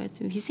damlandslaget.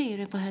 Vi ser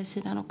det på här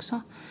sidan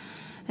också.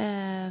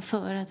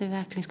 För att det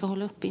verkligen ska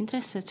hålla upp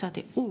intresset, så att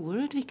det är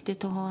oerhört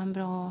viktigt att ha en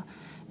bra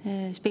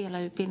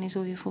spelarutbildning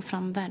så vi får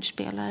fram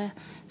världsspelare.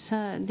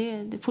 Så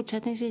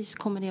fortsättningsvis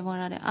kommer det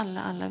vara det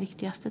allra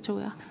viktigaste,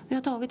 tror jag. Vi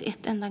har tagit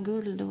ett enda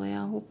guld och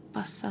jag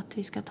hoppas att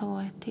vi ska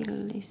ta ett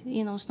till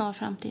inom snar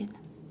framtid.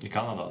 I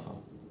Kanada alltså?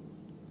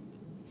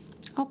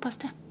 Hoppas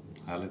det.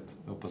 Härligt,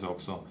 det hoppas jag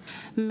också.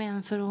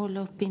 Men för att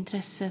hålla upp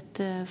intresset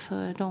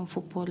för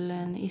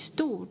damfotbollen i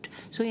stort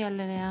så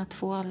gäller det att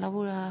få alla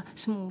våra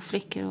små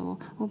flickor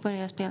att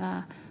börja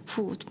spela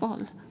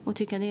fotboll och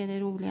tycka det är det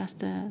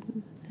roligaste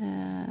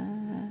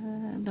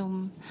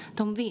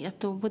de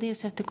vet. Och på det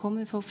sättet kommer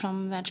vi få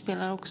fram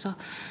världsspelare också.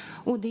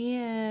 Och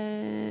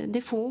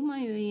det får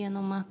man ju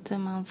genom att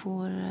man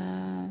får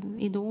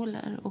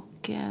idoler,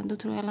 och då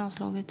tror jag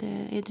landslaget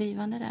är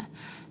drivande där.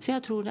 Så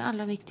jag tror det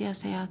allra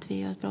viktigaste är att vi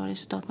gör ett bra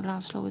resultat med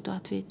landslaget och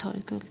att vi tar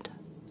ett guld.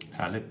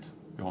 Härligt.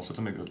 Vi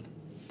avslutar med guld.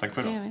 Tack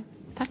för idag. Det gör vi.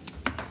 Tack.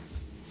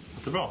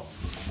 Jättebra.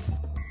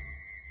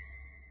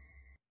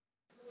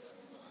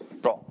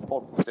 Bra.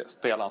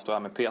 Spelaren står här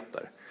med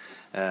Peter.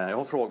 Jag har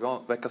en fråga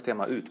om veckans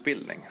tema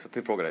utbildning. Så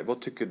jag frågar dig,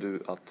 vad tycker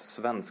du att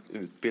svensk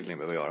utbildning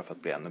behöver göra för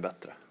att bli ännu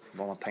bättre?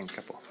 Vad man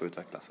tänker på för att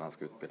utveckla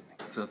svensk utbildning?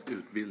 Svensk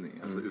utbildning,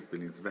 alltså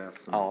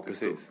utbildningsväsendet. Ja,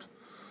 precis.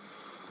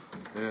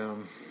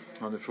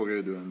 Nu frågar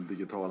ju du en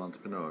digital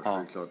entreprenör. Ja. Så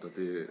det är klart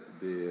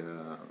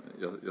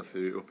att jag ser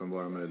ju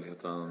uppenbara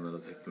möjligheter att använda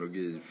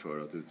teknologi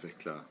för att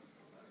utveckla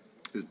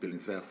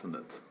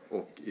utbildningsväsendet.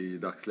 Och i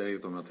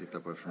dagsläget, om jag tittar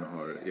på, eftersom jag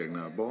har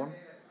egna barn,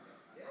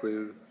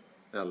 7,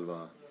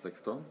 11,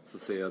 16, så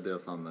ser jag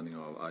deras användning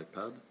av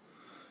iPad.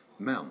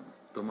 Men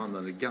de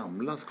använder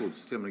gamla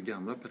skolsystem, den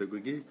gamla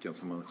pedagogiken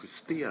som man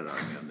justerar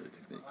med ny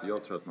teknik.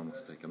 Jag tror att man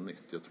måste tänka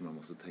nytt. Jag tror man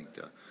måste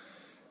tänka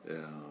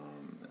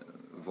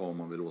vad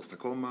man vill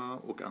åstadkomma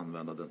och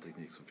använda den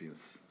teknik som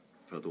finns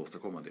för att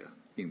åstadkomma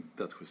det.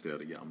 Inte att justera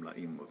det gamla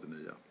in mot det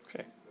nya.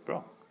 Okej,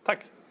 bra.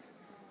 Tack.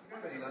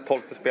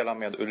 12:e spelaren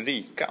med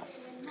Ulrika.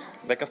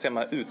 Veckans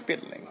tema är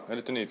utbildning. Jag är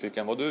lite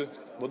nyfiken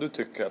vad du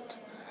tycker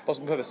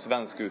vad behöver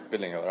svensk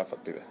utbildning göra för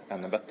att bli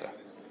ännu bättre?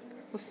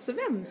 Och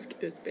svensk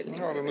utbildning?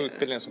 Ja, den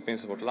utbildningen som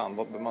finns i vårt land.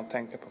 Vad bör man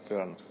tänka på för att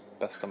göra den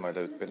bästa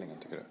möjliga utbildningen,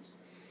 tycker du?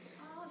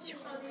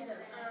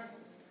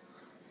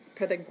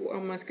 Ja.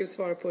 Om man skulle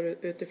svara på det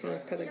utifrån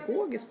ett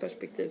pedagogiskt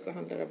perspektiv så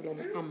handlar det väl om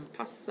att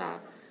anpassa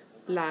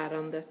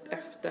lärandet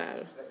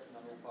efter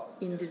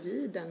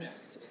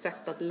individens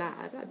sätt att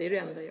lära. Det är det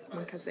enda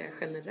man kan säga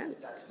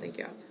generellt,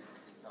 tänker jag.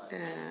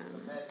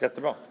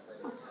 Jättebra.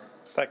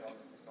 Tack.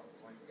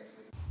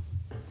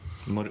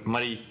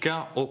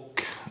 Marika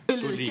och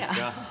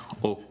Ulrika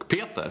och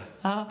Peter.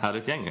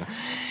 Härligt gäng ju.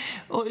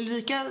 Och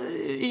Ulrika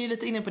är ju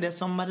lite inne på det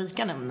som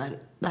Marika nämner.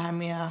 Det här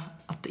med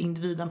att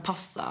individen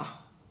passar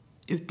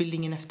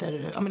utbildningen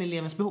efter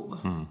elevens behov.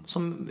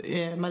 Som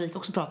Marika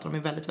också pratar om är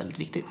väldigt, väldigt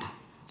viktigt.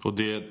 Och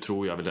det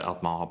tror jag väl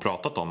att man har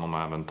pratat om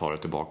man även tar det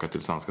tillbaka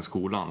till svenska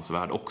skolans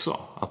värld också.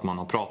 Att man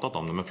har pratat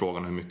om det, med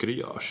frågan hur mycket det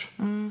görs.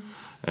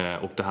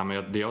 Och det här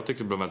med det jag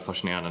tyckte blev väldigt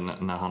fascinerande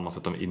när han har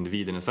sett om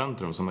individen i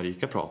centrum som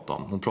Marika pratade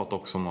om. Hon pratade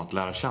också om att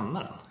lära känna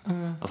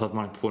den. Alltså att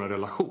man får en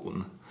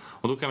relation.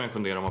 Och då kan man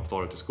fundera om man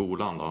tar det till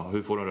skolan då.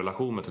 Hur får du en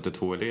relation med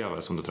 32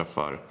 elever som du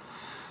träffar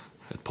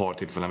ett par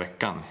tillfällen i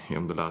veckan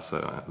om du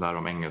lär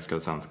om engelska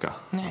eller svenska?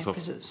 Nej, alltså,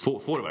 precis.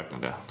 Får du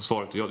verkligen det?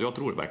 Svaret, jag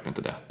tror verkligen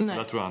inte det. Nej.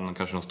 Där tror jag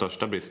kanske de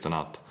största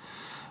bristerna att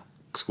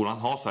skolan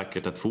har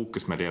säkert ett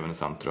fokus med eleven i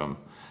centrum,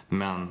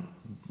 men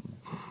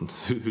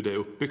hur det är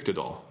uppbyggt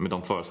idag med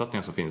de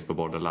förutsättningar som finns för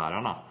båda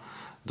lärarna,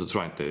 då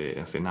tror jag inte det är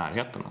ens i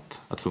närheten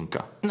att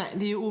funka. Nej,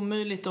 det är ju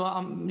omöjligt att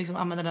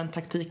använda den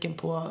taktiken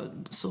på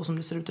så som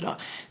det ser ut idag.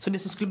 Så det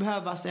som skulle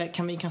behövas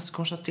kan vi kanske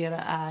konstatera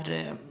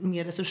är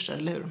mer resurser,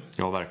 eller hur?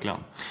 Ja, verkligen.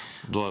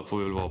 Då får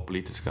vi väl vara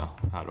politiska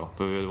här då.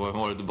 För vi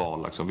har ett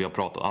val liksom.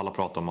 Alla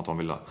pratar om att man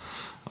vill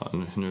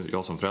nu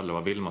jag som förälder,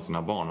 vad vill man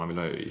sina barn?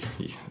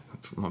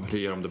 Man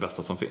vill ge dem det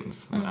bästa som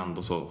finns. Men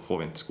ändå så får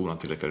vi inte skolan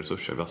tillräckliga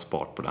resurser. Vi har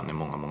sparat på den i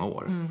många, många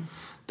år.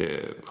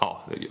 Det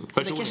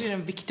kanske är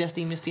den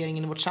viktigaste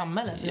investeringen i vårt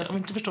samhälle. Så jag kommer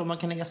inte förstå om man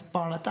kan lägga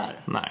sparandet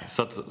där. Nej,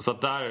 så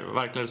att där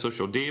verkligen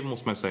resurser. Och det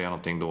måste man säga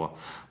någonting då.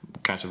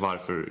 Kanske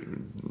varför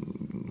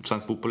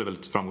svensk fotboll är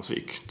väldigt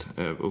framgångsrikt.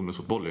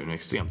 Ungdomsfotboll är ju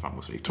extremt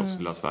framgångsrikt trots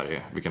lilla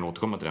Sverige. Vi kan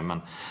återkomma till det.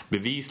 Men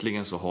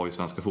bevisligen så har ju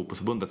Svenska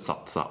fotbollsförbundet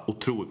satsat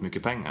otroligt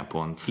mycket pengar på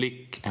en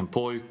flick, en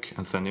pojk,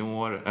 en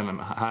senior, en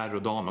herr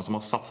och dam som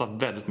har satsat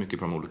väldigt mycket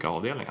på de olika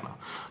avdelningarna.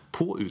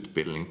 På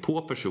utbildning,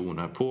 på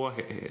personer, på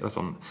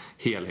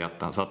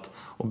helheten. Så att,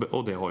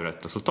 och det har ju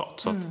rätt resultat.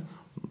 Så att,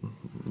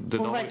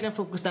 och verkligen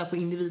fokus där på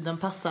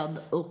individanpassad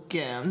och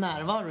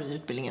närvaro i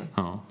utbildningen.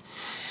 Ja.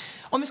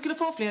 Om vi skulle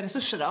få fler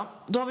resurser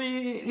då har vi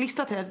ju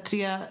listat här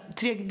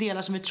tre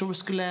delar som vi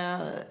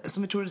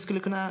tror det skulle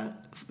kunna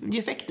ge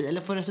effekt i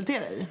eller få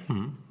resultera i.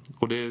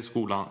 Och det är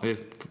skolan,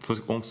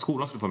 om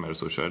skolan skulle få mer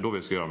resurser, då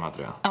vi ska göra de här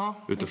tre. Ja,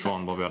 utifrån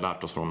exakt. vad vi har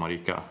lärt oss från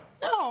Marika.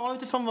 Ja,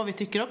 utifrån vad vi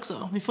tycker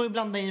också. Vi får ju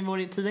blanda in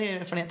våra tidigare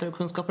erfarenheter och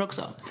kunskaper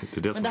också.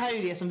 Men det här är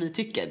ju det som vi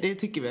tycker. Det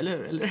tycker vi, eller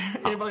hur? Eller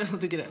är det bara jag som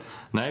tycker det?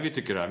 Nej, vi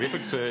tycker det här. Vi är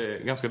faktiskt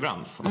ganska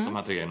överens om de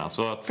här tre grejerna.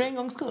 Så att, för en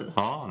gångs skull.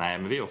 Ja, nej,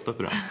 men vi är ofta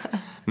överens.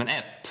 Men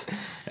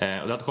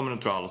och det kommer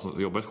nog, tror jag, alla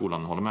som jobbar i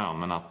skolan håller med om,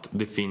 men att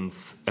det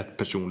finns ett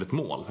personligt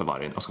mål för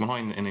varje. Och ska man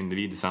ha en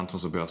individ i centrum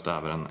så behövs det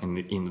även en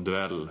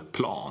individuell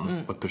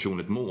plan och ett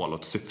personligt mål och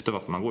ett syfte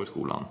varför man går i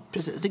skolan.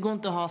 Precis, det går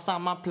inte att ha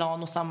samma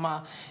plan och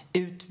samma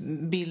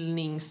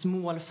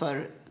utbildningsmål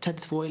för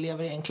 32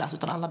 elever i en klass,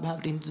 utan alla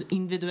behöver en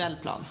individuell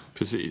plan.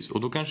 Precis,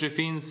 och då kanske det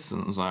finns, i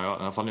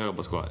alla fall när jag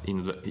jobbar i skolan,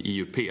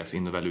 IUPs,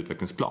 individuell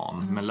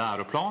utvecklingsplan. Men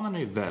läroplanen är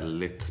ju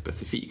väldigt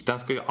specifik. Den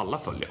ska ju alla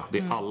följa.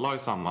 Alla har ju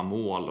samma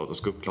mål och då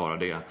ska uppklara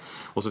det.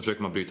 Och så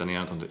försöker man bryta ner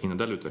en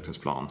individuell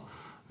utvecklingsplan.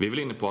 Vi är väl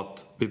inne på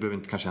att vi behöver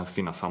inte kanske ens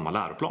finna samma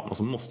läroplan. Och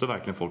så måste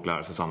verkligen folk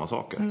lära sig samma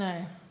saker.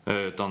 Nej.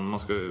 Utan man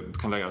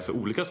kan lära sig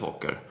olika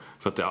saker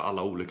för att det är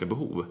alla olika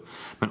behov.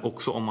 Men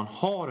också om man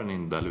har en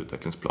individuell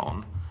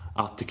utvecklingsplan,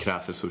 att det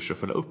krävs resurser för att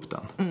följa upp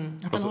den.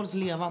 Att den hålls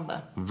levande.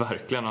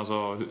 Verkligen,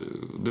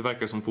 det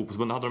verkar som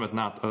fotbollsförbundet hade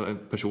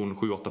de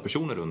 7-8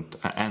 personer runt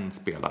en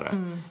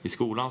spelare. I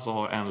skolan så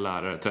har en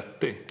lärare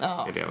 30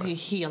 elever. Det är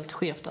helt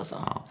skevt alltså.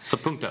 Ja. Så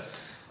punkt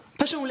 1.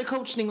 Personlig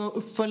coachning och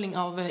uppföljning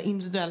av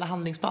individuella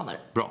handlingsplaner.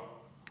 Bra.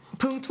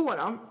 Punkt 2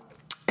 då.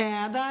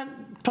 Där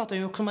pratar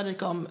ju också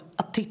Marika om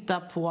att titta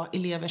på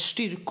elevers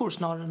styrkor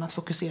snarare än att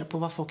fokusera på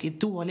vad folk är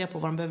dåliga på,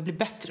 vad de behöver bli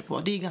bättre på.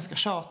 Det är ganska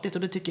tjatigt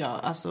och det tycker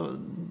jag,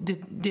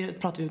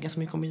 det pratar vi ganska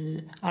mycket om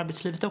i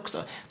arbetslivet också.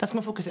 Där ska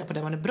man fokusera på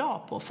det man är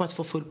bra på för att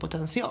få full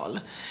potential.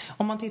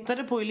 Om man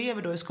tittade på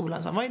elever då i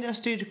skolan, så vad är deras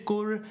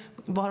styrkor,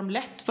 vad har de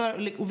lätt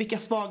för och vilka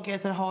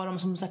svagheter har de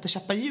som sätter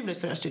käppar i hjulet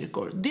för deras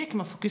styrkor. Det kan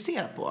man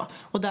fokusera på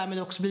och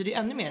därmed också blir det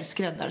ännu mer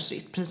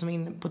skräddarsytt, precis som vi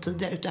var inne på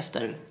tidigare,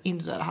 utefter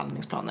individuella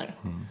handlingsplaner.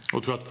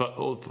 Och tror att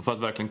för att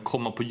verkligen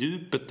komma på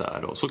djupet där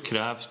då, så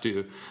krävs det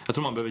ju, jag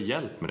tror man behöver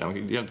hjälp med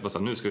det. Det är inte bara så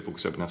att nu ska vi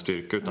fokusera på den här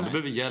styrkan, utan du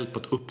behöver hjälp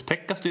att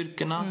upptäcka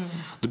styrkorna.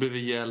 Du behöver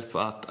hjälp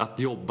att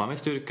jobba med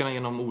styrkorna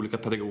genom olika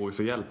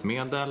pedagogiska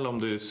hjälpmedel. Om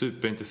du är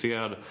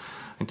superintresserad,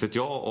 inte vet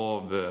jag,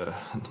 av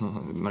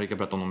Marika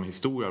berättade om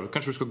historia, då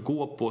kanske du ska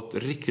gå på ett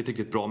riktigt,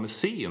 riktigt bra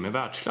museum i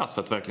världsklass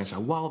för att verkligen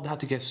säga, wow, det här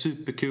tycker jag är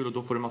superkul, och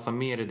då får du en massa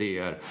mer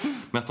idéer.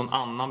 Medan någon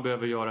annan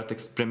behöver göra ett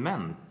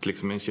experiment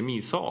liksom i en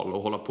kemisal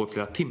och hålla på i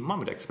flera timmar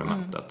med det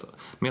experimentet.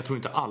 Men jag tror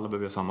inte alla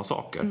behöver göra samma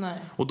saker. Nej.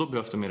 Och då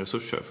behövs det mer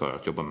resurser för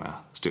att jobba med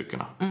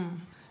styrkorna.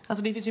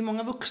 Alltså det finns ju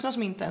många vuxna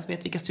som inte ens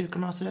vet vilka styrkor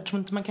de har, så jag tror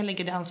inte man kan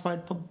lägga det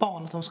ansvaret på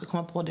barn att de ska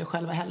komma på det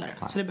själva heller.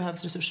 Så det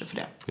behövs resurser för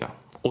det. Ja.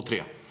 Och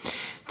 3.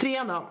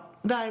 3 då.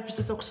 Där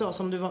precis också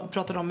som du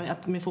pratade om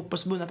med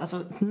fotbollsförbundet, alltså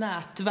ett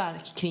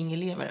nätverk kring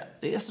elever.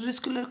 Alltså det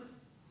skulle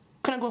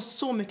kunna gå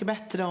så mycket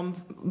bättre om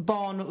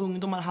barn och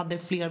ungdomar hade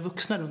fler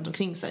vuxna runt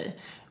omkring sig.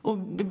 Och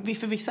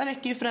för vissa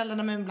räcker ju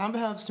föräldrarna, men ibland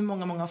behövs det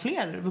många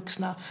fler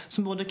vuxna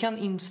som både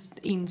kan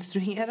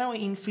instruera och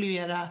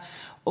influera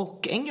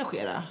och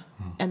engagera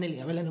en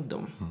elev eller en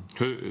ungdom.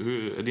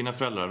 Hur är dina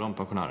föräldrar, de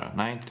pensionärer?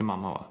 Nej, inte din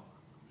mamma, va?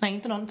 Nej,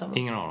 inte någon av dem.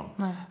 Ingen av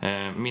dem.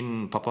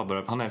 Min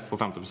pappa han är på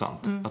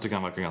 50%. Jag tycker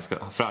han verkar ganska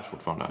fräsch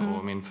fortfarande.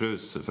 Och min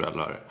frus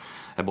föräldrar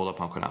är båda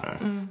pensionärer.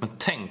 Men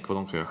tänk vad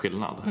de kan göra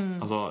skillnad.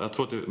 Alltså, jag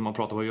tror att man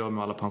pratar vad gör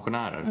med alla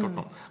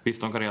pensionärer.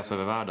 Visst, de kan resa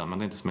över världen, men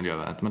det är inte så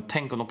miljövänligt. Men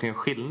tänk om de kan göra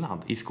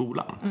skillnad i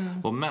skolan.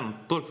 Och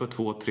mentor för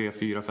 2, 3,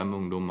 4, 5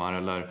 ungdomar.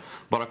 Eller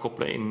bara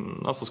koppla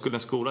in. Alltså, skulle en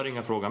skola ringa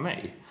och fråga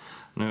mig.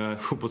 Nu är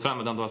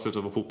fotbollstränare, den dag jag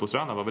slutar vara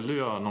fotbollstränare. Vad vill du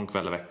göra någon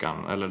kväll i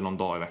veckan? Eller någon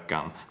dag i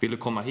veckan? Vill du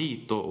komma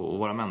hit och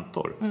vara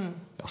mentor?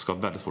 Jag ska ha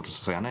väldigt svårt att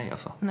säga nej,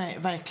 alltså. Nej,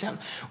 verkligen.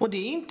 Och det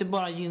är inte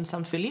bara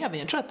gynnsamt för eleven.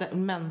 Jag tror att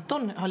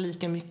mentorn har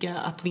lika mycket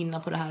att vinna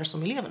på det här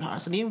som eleven har.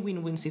 Så det är en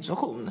win-win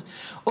situation.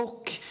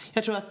 Och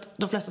jag tror att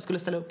de flesta skulle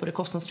ställa upp på det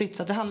kostnadsfritt.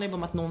 Så att det handlar ju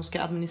om att någon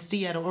ska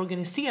administrera och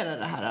organisera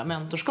det här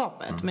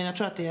mentorskapet. Men jag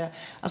tror att det är,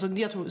 alltså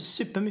jag tror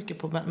supermycket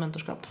på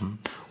mentorskap.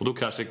 Och då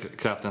kanske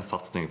krävs en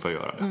satsning för att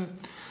göra det.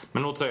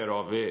 Men låt säga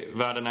då,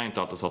 världen är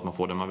inte alltid så att man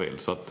får det man vill.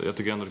 Så att jag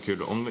tycker ändå det är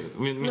kul.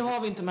 Nu har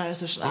vi inte de här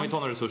resurserna. Om vi inte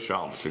har några resurser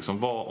alls.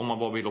 Liksom, om man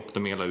bara vill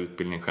optimera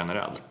utbildning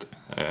generellt.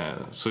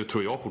 Så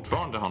tror jag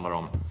fortfarande det handlar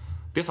om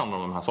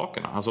de här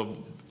sakerna. Alltså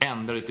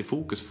ändra lite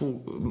fokus.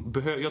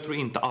 Jag tror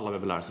inte alla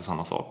behöver lära sig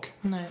samma sak.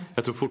 Nej.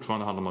 Jag tror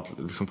fortfarande det handlar om att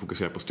liksom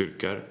fokusera på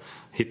styrkor.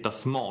 Hitta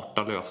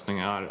smarta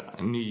lösningar.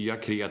 Nya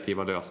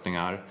kreativa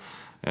lösningar.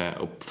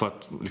 Och för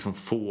att liksom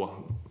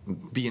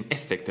bli en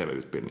effektiv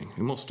utbildning.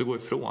 Vi måste gå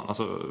ifrån.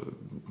 Alltså,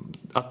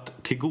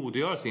 att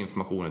tillgodogöra sig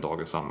information i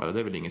dagens samhälle, det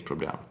är väl inget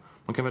problem.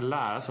 Man kan väl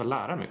lära sig att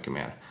lära mycket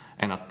mer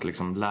än att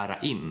liksom lära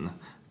in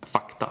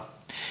fakta.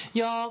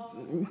 Ja,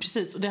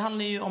 precis. Och det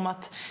handlar ju om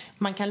att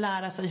man kan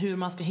lära sig hur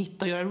man ska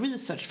hitta och göra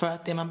research för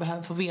att det man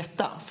behöver få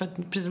veta. För att,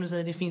 precis som du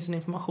säger, det finns en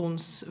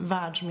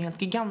informationsvärld som är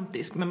helt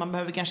gigantisk. Men man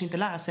behöver kanske inte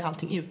lära sig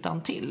allting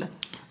utan till.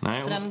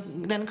 Nej, för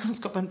den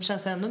kunskapen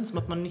känns ändå inte som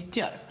att man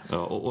nyttjar. Ja,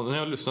 och när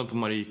jag lyssnar på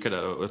Marika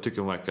där, och jag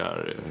tycker hon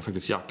verkar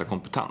faktiskt jäkla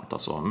kompetent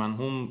alltså. Men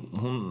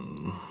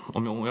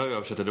om jag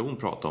översätter det hon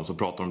pratar om, så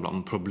pratar hon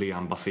om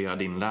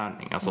problembaserad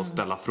inlärning. Alltså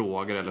ställa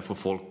frågor eller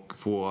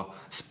få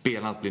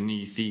spelarna att bli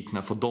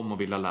nyfikna, få dem att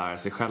vilja lära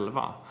sig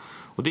själva.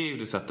 Och det är ju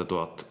det sättet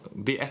då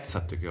det är ett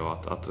sätt tycker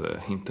jag att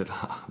inte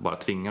bara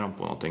tvinga dem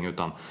på någonting,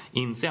 utan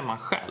inser man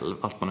själv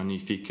att man är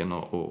nyfiken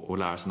och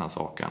lär sig den här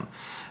saken,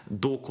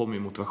 då kommer ju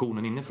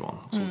motivationen inifrån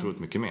så otroligt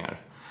mycket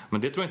mer.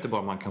 Men det tror jag inte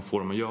bara man kan få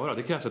dem att göra.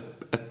 Det krävs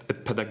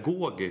ett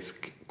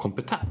pedagogisk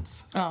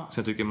kompetens. Ja. Så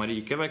jag tycker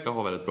Marika verkar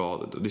ha väldigt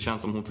bra. Det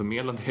känns som hon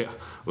förmedlar det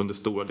under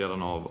stora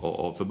delen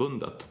av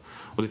förbundet.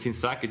 Och det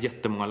finns säkert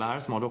jättemånga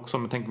lärare som har det också.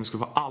 Men tänk om vi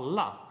skulle få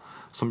alla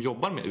som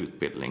jobbar med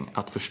utbildning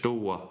att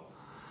förstå,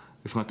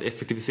 liksom att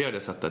effektivisera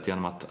det sättet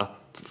genom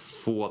att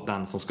få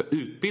den som ska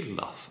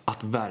utbildas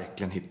att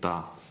verkligen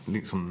hitta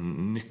liksom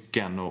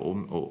nyckeln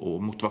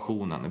och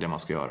motivationen i det man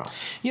ska göra.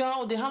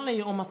 Ja, och det handlar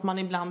ju om att man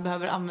ibland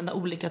behöver använda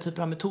olika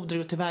typer av metoder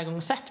och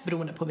tillvägagångssätt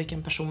beroende på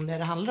vilken person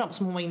det handlar om.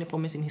 Som hon var inne på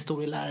med sin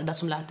historielärare, där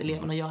som lät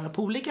eleverna göra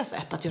på olika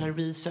sätt, att göra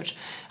research.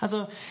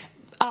 Alltså,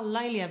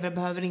 alla elever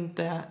behöver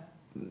inte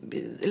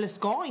eller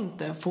ska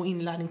inte få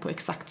inlärning på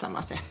exakt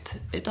samma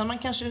sätt, utan man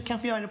kanske kan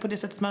få göra det på det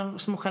sättet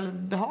som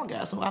själv behagar.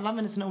 Alltså alla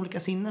använder sina olika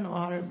sinnen och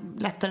har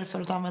lättare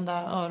för att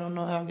använda öron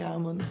och öga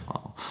och mun.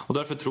 Ja. Och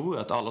därför tror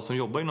jag att alla som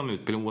jobbar inom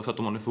utbildning, oavsett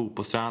om man är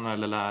fotbollstränare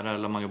eller lärare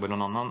eller man jobbar i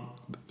någon annan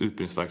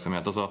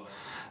utbildningsverksamhet, alltså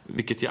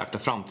vilket jäkla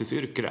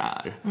framtidsyrke det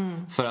är.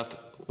 För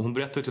att hon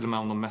berättar till och med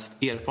om de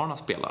mest erfarna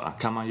spelarna.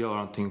 Kan man göra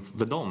någonting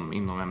för dem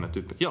inom ämnet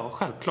utbildning? Ja,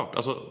 självklart.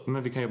 Alltså,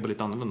 men vi kan jobba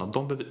lite annorlunda.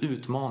 De behöver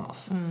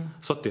utmanas.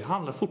 Så att det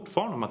handlar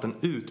fortfarande om att en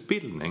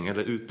utbildning,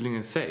 eller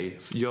utbildningen i sig,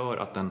 gör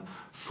att en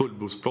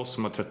fullblodsproffs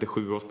som har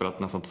 37 år och spelat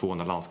nästan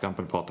 200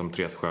 landskamper, pratar om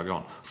Therese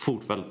Sjögran,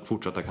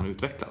 fortsätta kan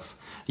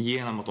utvecklas.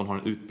 Genom att hon har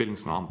en utbildning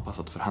som är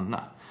anpassad för henne.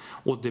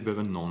 Och det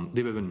behöver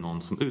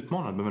någon som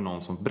utmanar, det behöver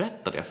någon som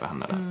berättar det för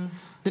henne där.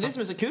 Det är det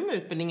som är så kul med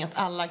utbildning, att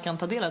alla kan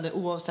ta del av det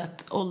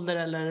oavsett ålder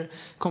eller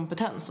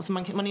kompetens. Alltså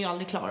man är ju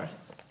aldrig klar.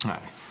 Nej.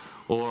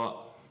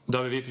 Och där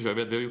har vi försökt,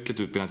 vi har gjort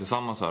lite utbildning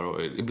tillsammans här,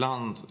 och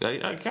ibland,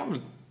 jag kan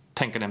väl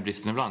tänka den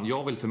bristen ibland.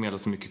 Jag vill förmedla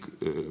så mycket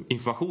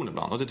information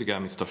ibland, och det tycker jag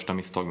är mitt största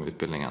misstag med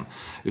utbildningen.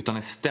 Utan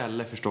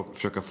istället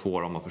försöka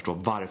få dem att förstå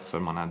varför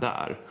man är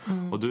där.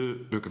 Och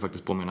du brukar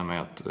faktiskt påminna mig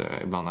att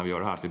ibland när vi gör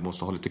det här, att vi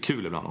måste ha lite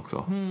kul ibland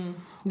också.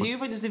 Det är ju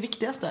faktiskt det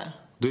viktigaste.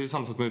 Det är ju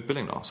samma sak med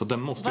utbildning då, så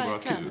den måste vara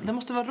kul. Det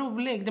måste vara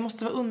rolig, det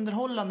måste vara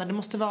underhållande, det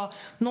måste vara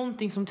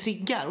någonting som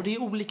triggar. Och det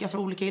är olika för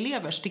olika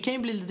elever, så det kan ju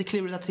bli lite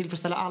klurigt att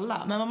tillfredsställa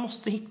alla. Men man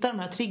måste hitta de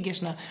här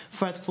triggersna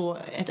för att få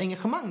ett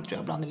engagemang, tror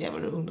jag, bland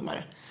elever och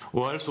ungdomar.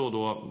 Och är det så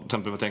då, till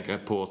exempel vi tänker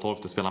på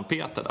 12:e spelaren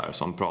Peter där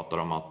som pratar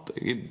om att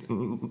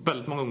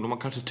väldigt många ungdomar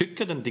kanske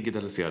tycker att den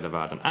digitaliserade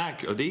världen är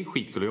kul. Det är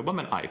skitkul att jobba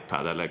med en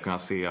iPad eller kunna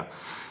se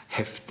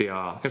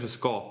häftiga, kanske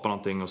skapa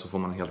någonting och så får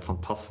man en helt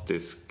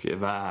fantastisk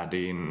värld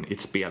i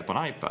ett spel på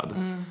en iPad.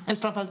 Eller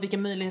framförallt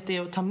vilken möjlighet det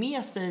är att ta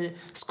med sig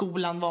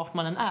skolan vart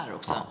man än är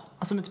också. Ja.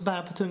 Alltså inte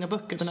bara på tunga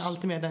böcker utan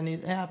alltid med den i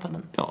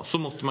iPaden. Ja, så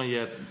måste man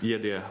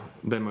ge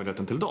den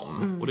möjligheten till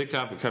dem. Och det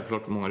kräver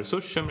självklart många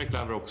resurser, men det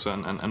kräver också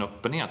en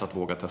öppenhet att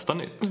våga testa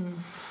nytt.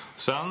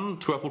 Sen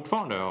tror jag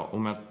fortfarande,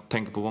 om jag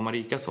tänker på vad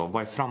Marika sa,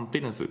 vad är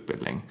framtiden för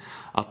utbildning?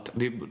 Att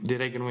det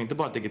räcker nog inte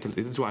bara att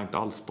digitalisera, det tror jag inte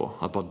alls på,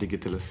 att bara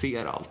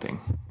digitalisera allting.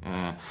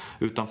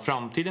 Utan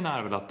framtiden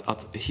är väl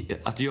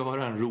att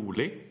göra den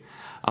rolig,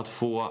 att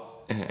få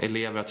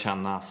elever att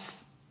känna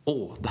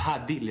det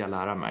här vill jag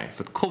lära mig.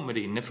 För att kommer det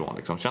inifrån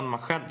liksom, känner man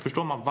själv,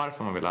 förstår man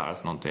varför man vill lära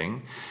sig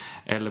någonting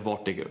eller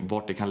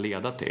vart det kan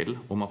leda till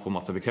och man får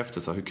massa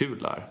bekräftelse hur kul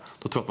det är,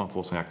 då tror jag att man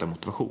får sån jäkla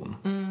motivation.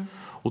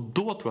 Och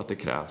då tror jag att det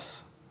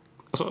krävs,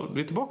 alltså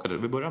vi är tillbaka där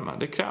vi börjar med,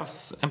 det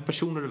krävs en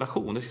personlig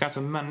relation, det krävs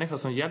en människa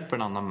som hjälper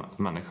en annan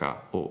människa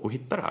och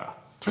hitta det här,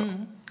 tror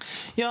jag.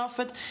 Ja,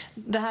 för att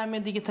det här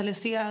med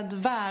digitaliserad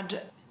värld,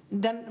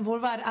 vår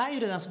värld är ju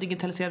redan så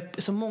digitaliserad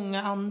på så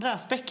många andra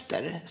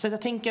aspekter. Så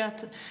jag tänker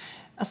att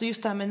alltså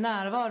just det här med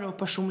närvaro och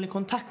personlig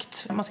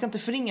kontakt, man ska inte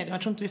förringa det.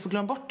 Jag tror inte vi får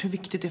glömma bort hur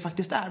viktigt det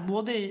faktiskt är.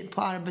 Både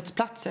på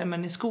arbetsplatser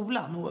men i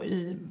skolan och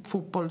i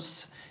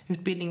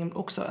fotbollsutbildningen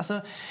också. Alltså,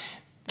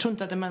 jag tror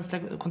inte att den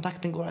mänskliga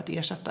kontakten går att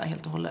ersätta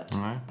helt och hållet.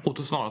 Nej. Och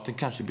då snarare att det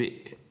kanske blir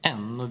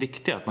ännu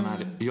viktigare att man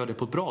gör det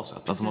på ett bra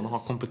sätt. Alltså man har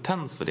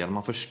kompetens för det,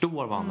 man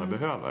förstår vad andra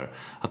behöver.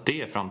 Att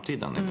det är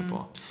framtiden inne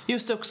på.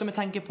 Just det, också med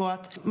tanke på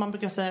att man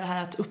brukar säga det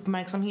här att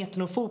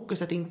uppmärksamheten och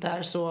fokuset inte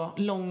är så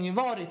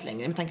långvarigt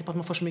längre. Med tanke på att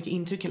man får så mycket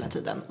intryck hela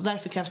tiden. Och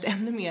därför krävs det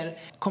ännu mer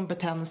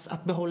kompetens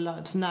att behålla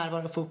ett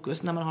närvaro och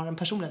fokus när man har en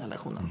personlig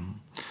relation.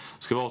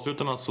 Ska vi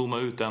avsluta med att zooma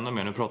ut ännu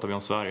mer? Nu pratar vi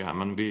om Sverige här,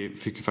 men vi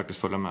fick ju faktiskt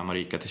följa med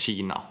Marika till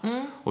Kina.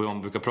 Och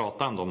jag brukar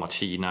prata ändå om att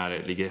Kina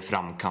ligger i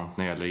framkant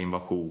när det gäller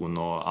invasion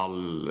och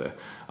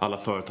alla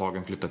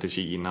företagen flyttar till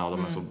Kina och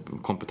de är så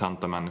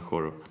kompetenta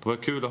människor. Det var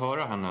kul att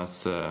höra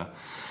hennes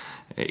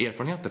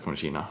erfarenheter från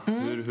Kina.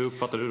 Hur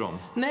uppfattar du dem?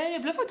 Nej,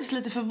 jag blev faktiskt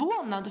lite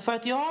förvånad för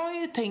att jag har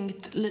ju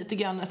tänkt lite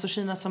grann alltså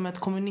Kina som ett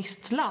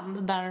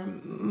kommunistland där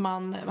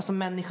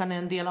människan är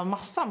en del av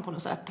massan på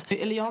något sätt.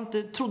 Eller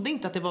jag trodde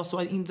inte att det var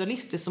så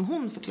individualistiskt som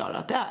hon förklarar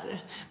att det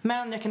är.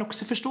 Men jag kan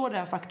också förstå det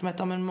här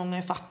faktumet att många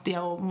är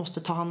fattiga och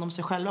måste ta hand om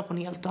sig själva på en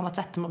helt annat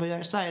sätt än man behöver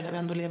göra i Sverige där vi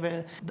ändå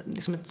lever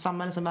liksom ett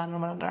samhälle som värnar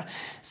om varandra.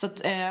 Så att,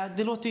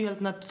 det låter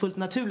ju fullt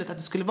naturligt att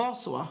det skulle vara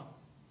så.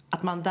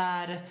 Att man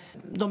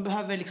de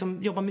behöver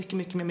liksom jobba mycket,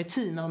 mycket mer med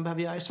team än man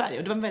behöver göra i Sverige.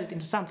 Och det var en väldigt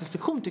intressant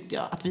reflektion tyckte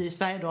jag. Att vi i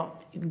Sverige då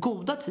är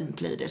goda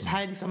teamleaders.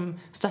 Här liksom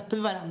stöttar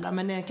vi varandra.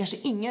 Men det är kanske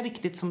ingen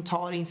riktigt som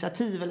tar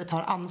initiativ eller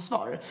tar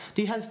ansvar.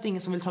 Det är ju helst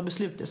ingen som vill ta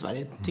beslut i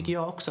Sverige, tycker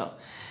jag också.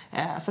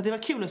 Så det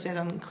var kul att se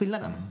den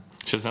skillnaden.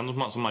 Känns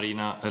ändå som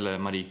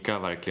Marika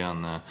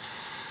verkligen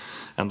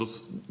ändå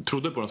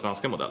trodde på den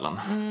svenska modellen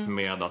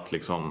med att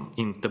liksom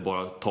inte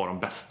bara ta de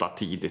bästa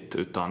tidigt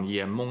utan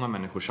ge många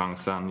människor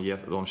chansen, ge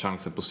dem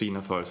chansen på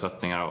sina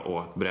förutsättningar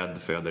och att bredd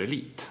föder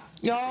elit.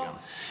 Ja,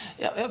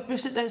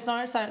 precis. Eller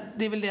snarare så här,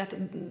 det är väl det att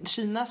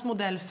Kinas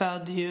modell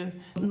föder ju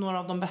några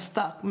av de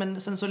bästa,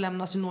 men sen så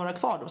lämnas ju några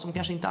kvar då som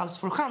kanske inte alls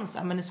får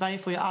chansen. Men i Sverige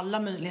får ju alla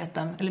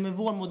möjligheten, eller med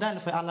vår modell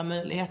får ju alla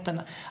möjligheten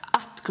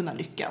att kunna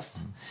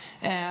lyckas.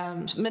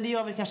 Men det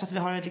gör väl kanske att vi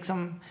har ett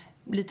liksom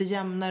lite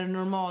jämnare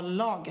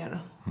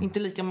normallager. Inte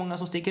lika många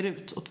som sticker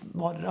ut åt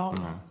vad det har.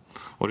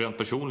 Och rent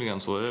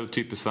personligen så är det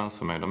typiskt svenskt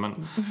för mig då.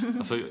 Men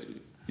alltså,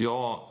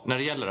 när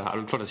det gäller det här,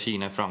 det är klart att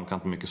Kina är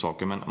framkant med mycket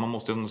saker, men man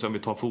måste ju, om vi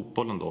tar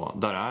fotbollen då,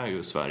 där är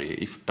ju Sverige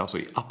i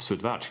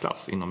absolut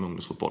världsklass inom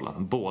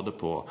ungdomsfotbollen.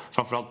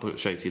 Framförallt på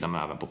tjejsidan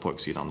men även på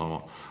pojksidan.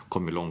 De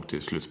kommer långt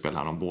till slutspel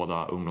här. De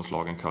båda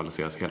ungdomslagen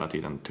kvalificeras hela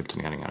tiden till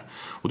turneringar.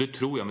 Och det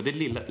tror jag, med det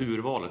lilla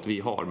urvalet vi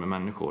har med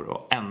människor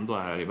och ändå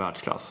är i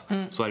världsklass,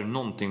 så är det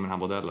någonting med den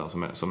här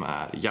modellen som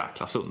är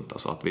jäkla sunt.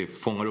 Alltså att vi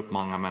fångar upp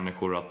många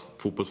människor, att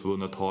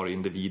fotbollsförbundet har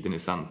individen i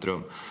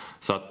centrum.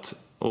 Så att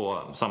och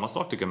samma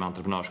sak tycker jag med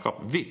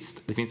entreprenörskap.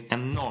 Visst, det finns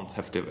enormt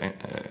häftigt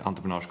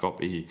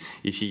entreprenörskap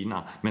i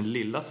Kina. Men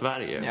lilla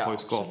Sverige har ju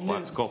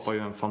skapar ju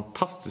en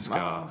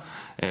fantastiska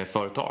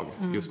företag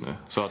just nu.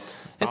 Så att,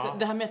 alltså,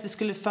 det här med att vi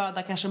skulle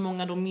föda kanske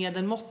många då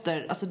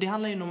medelmåttor. Alltså det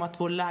handlar ju om att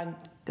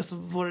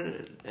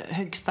vår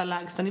högsta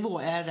lägsta nivå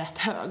är rätt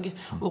hög.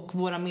 Och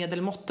våra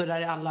medelmåttor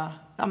där är alla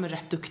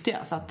rätt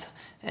duktiga. Så att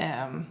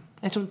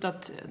jag tror inte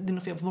att det är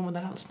något fel på vår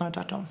modell alls, snarare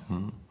tvärtom.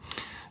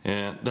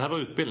 Det här var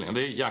utbildning.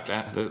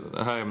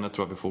 Det här ämnet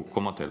tror jag vi får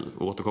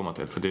återkomma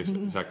till, för det är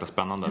så jäkla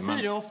spännande. Du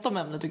säger det ofta om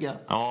ämnet tycker jag.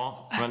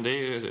 Ja, men det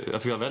är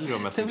för jag väljer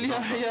de mest. Jag vill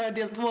göra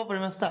del 2 på det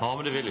mesta. Ja,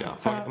 men det vill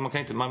jag. Man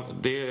kan inte,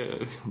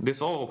 det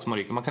sa också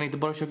Marika, man kan inte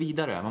bara köra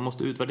vidare, man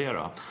måste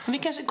utvärdera. Men vi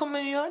kanske kommer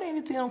att göra det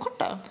lite grann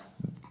korta.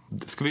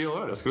 Ska vi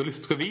göra det?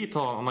 Ska vi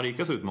ta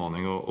Marikas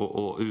utmaning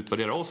och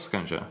utvärdera oss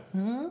kanske?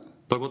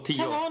 Det har gått 10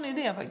 Kan vara en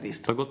idé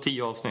faktiskt. Det har gått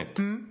 10 avsnitt.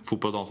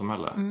 Fotboll och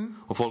damsamhälle.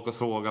 Och folk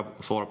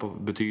har svarat på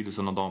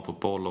betydelsen av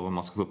damfotboll och vad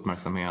man ska få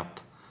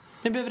uppmärksamhet.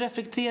 Vi behöver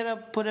reflektera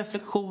på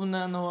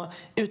reflektionen och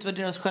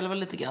utvärdera oss själva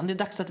lite grann. Det är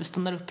dags att vi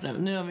stannar upp nu.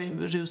 Nu har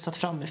vi rusat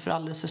fram för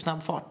alldeles för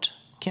snabb fart.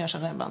 Kan jag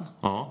känna ibland.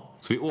 Ja,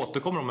 så vi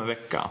återkommer om en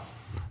vecka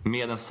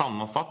med en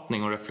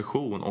sammanfattning och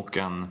reflektion och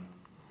en...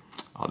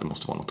 Ja, det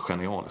måste vara något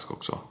genialiskt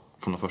också.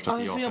 Från de första 10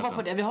 avsnitten. Vi får jobba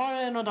på det. Vi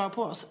har några dagar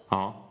på oss.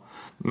 Ja,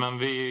 men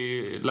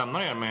vi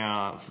lämnar er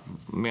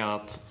med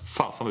att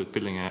fasen av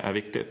utbildning är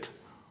viktigt.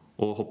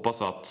 Och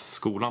hoppas att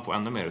skolan får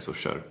ännu mer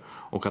resurser.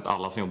 Och att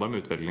alla som jobbar med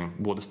utveckling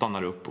både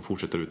stannar upp och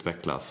fortsätter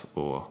utvecklas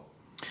och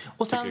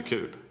sen, tycker det är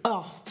kul.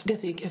 Ja,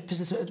 det är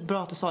precis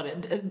bra att du sa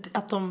det.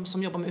 Att de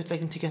som jobbar med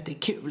utveckling tycker att det är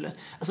kul.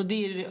 Alltså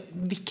det är det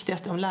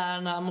viktigaste. Om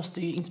lärarna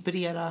måste ju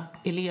inspirera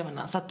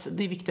eleverna. Så att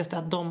det är viktigaste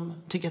att de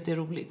tycker att det är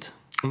roligt.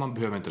 Man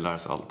behöver inte lära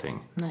sig allting.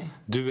 Nej.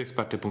 Du är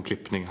expert på en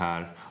klippning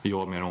här och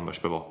jag är mer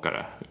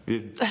omvärldsbevakare. Det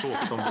är så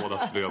att de båda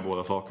skulle göra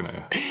båda sakerna ju.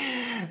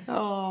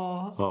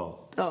 Ja.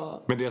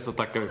 Men det så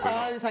tackar vi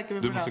för det tackar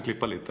vi för. Du måste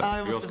klippa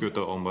lite. Jag ska ut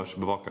och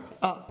omvärldsbevaka.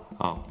 Ja.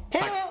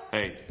 Hej Tack. då!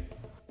 Hej.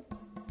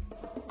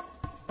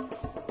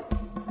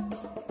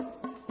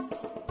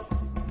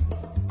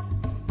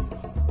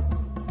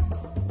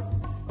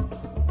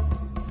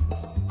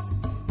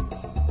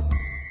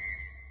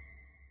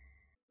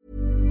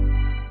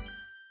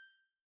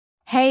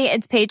 Hey,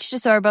 it's Paige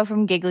DeSorbo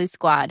from Giggly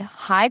Squad.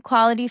 High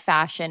quality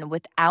fashion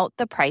without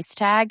the price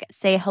tag.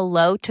 Say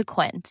hello to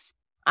Quince.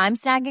 I'm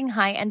snagging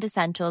high-end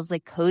essentials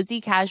like cozy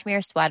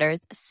cashmere sweaters,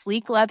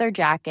 sleek leather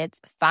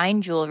jackets,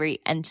 fine jewelry,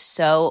 and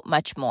so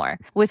much more.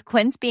 With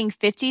Quince being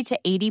 50 to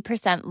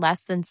 80%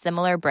 less than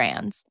similar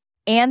brands.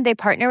 And they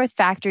partner with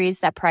factories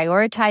that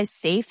prioritize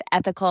safe,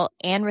 ethical,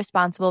 and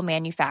responsible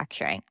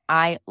manufacturing.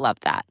 I love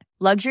that.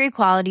 Luxury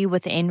quality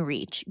within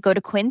reach. Go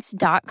to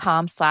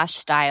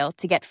quince.com/style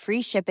to get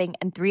free shipping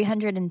and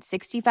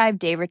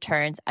 365-day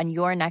returns on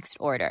your next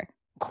order.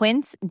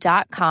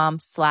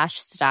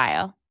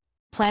 Quince.com/style.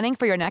 Planning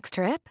for your next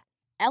trip?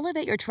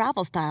 Elevate your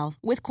travel style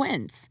with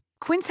Quince.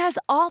 Quince has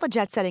all the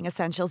jet-setting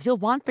essentials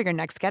you'll want for your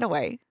next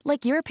getaway,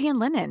 like European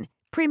linen,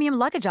 premium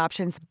luggage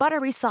options,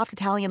 buttery soft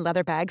Italian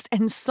leather bags,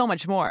 and so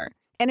much more.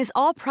 And is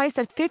all priced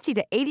at 50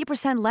 to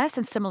 80% less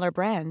than similar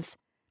brands.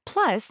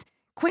 Plus,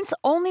 Quince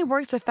only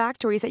works with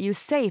factories that use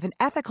safe and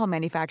ethical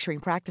manufacturing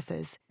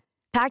practices.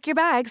 Pack your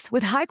bags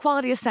with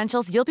high-quality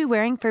essentials you'll be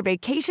wearing for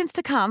vacations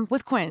to come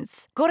with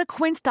Quince. Go to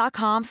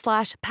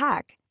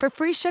quince.com/pack for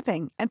free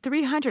shipping and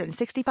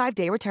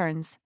 365-day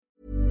returns.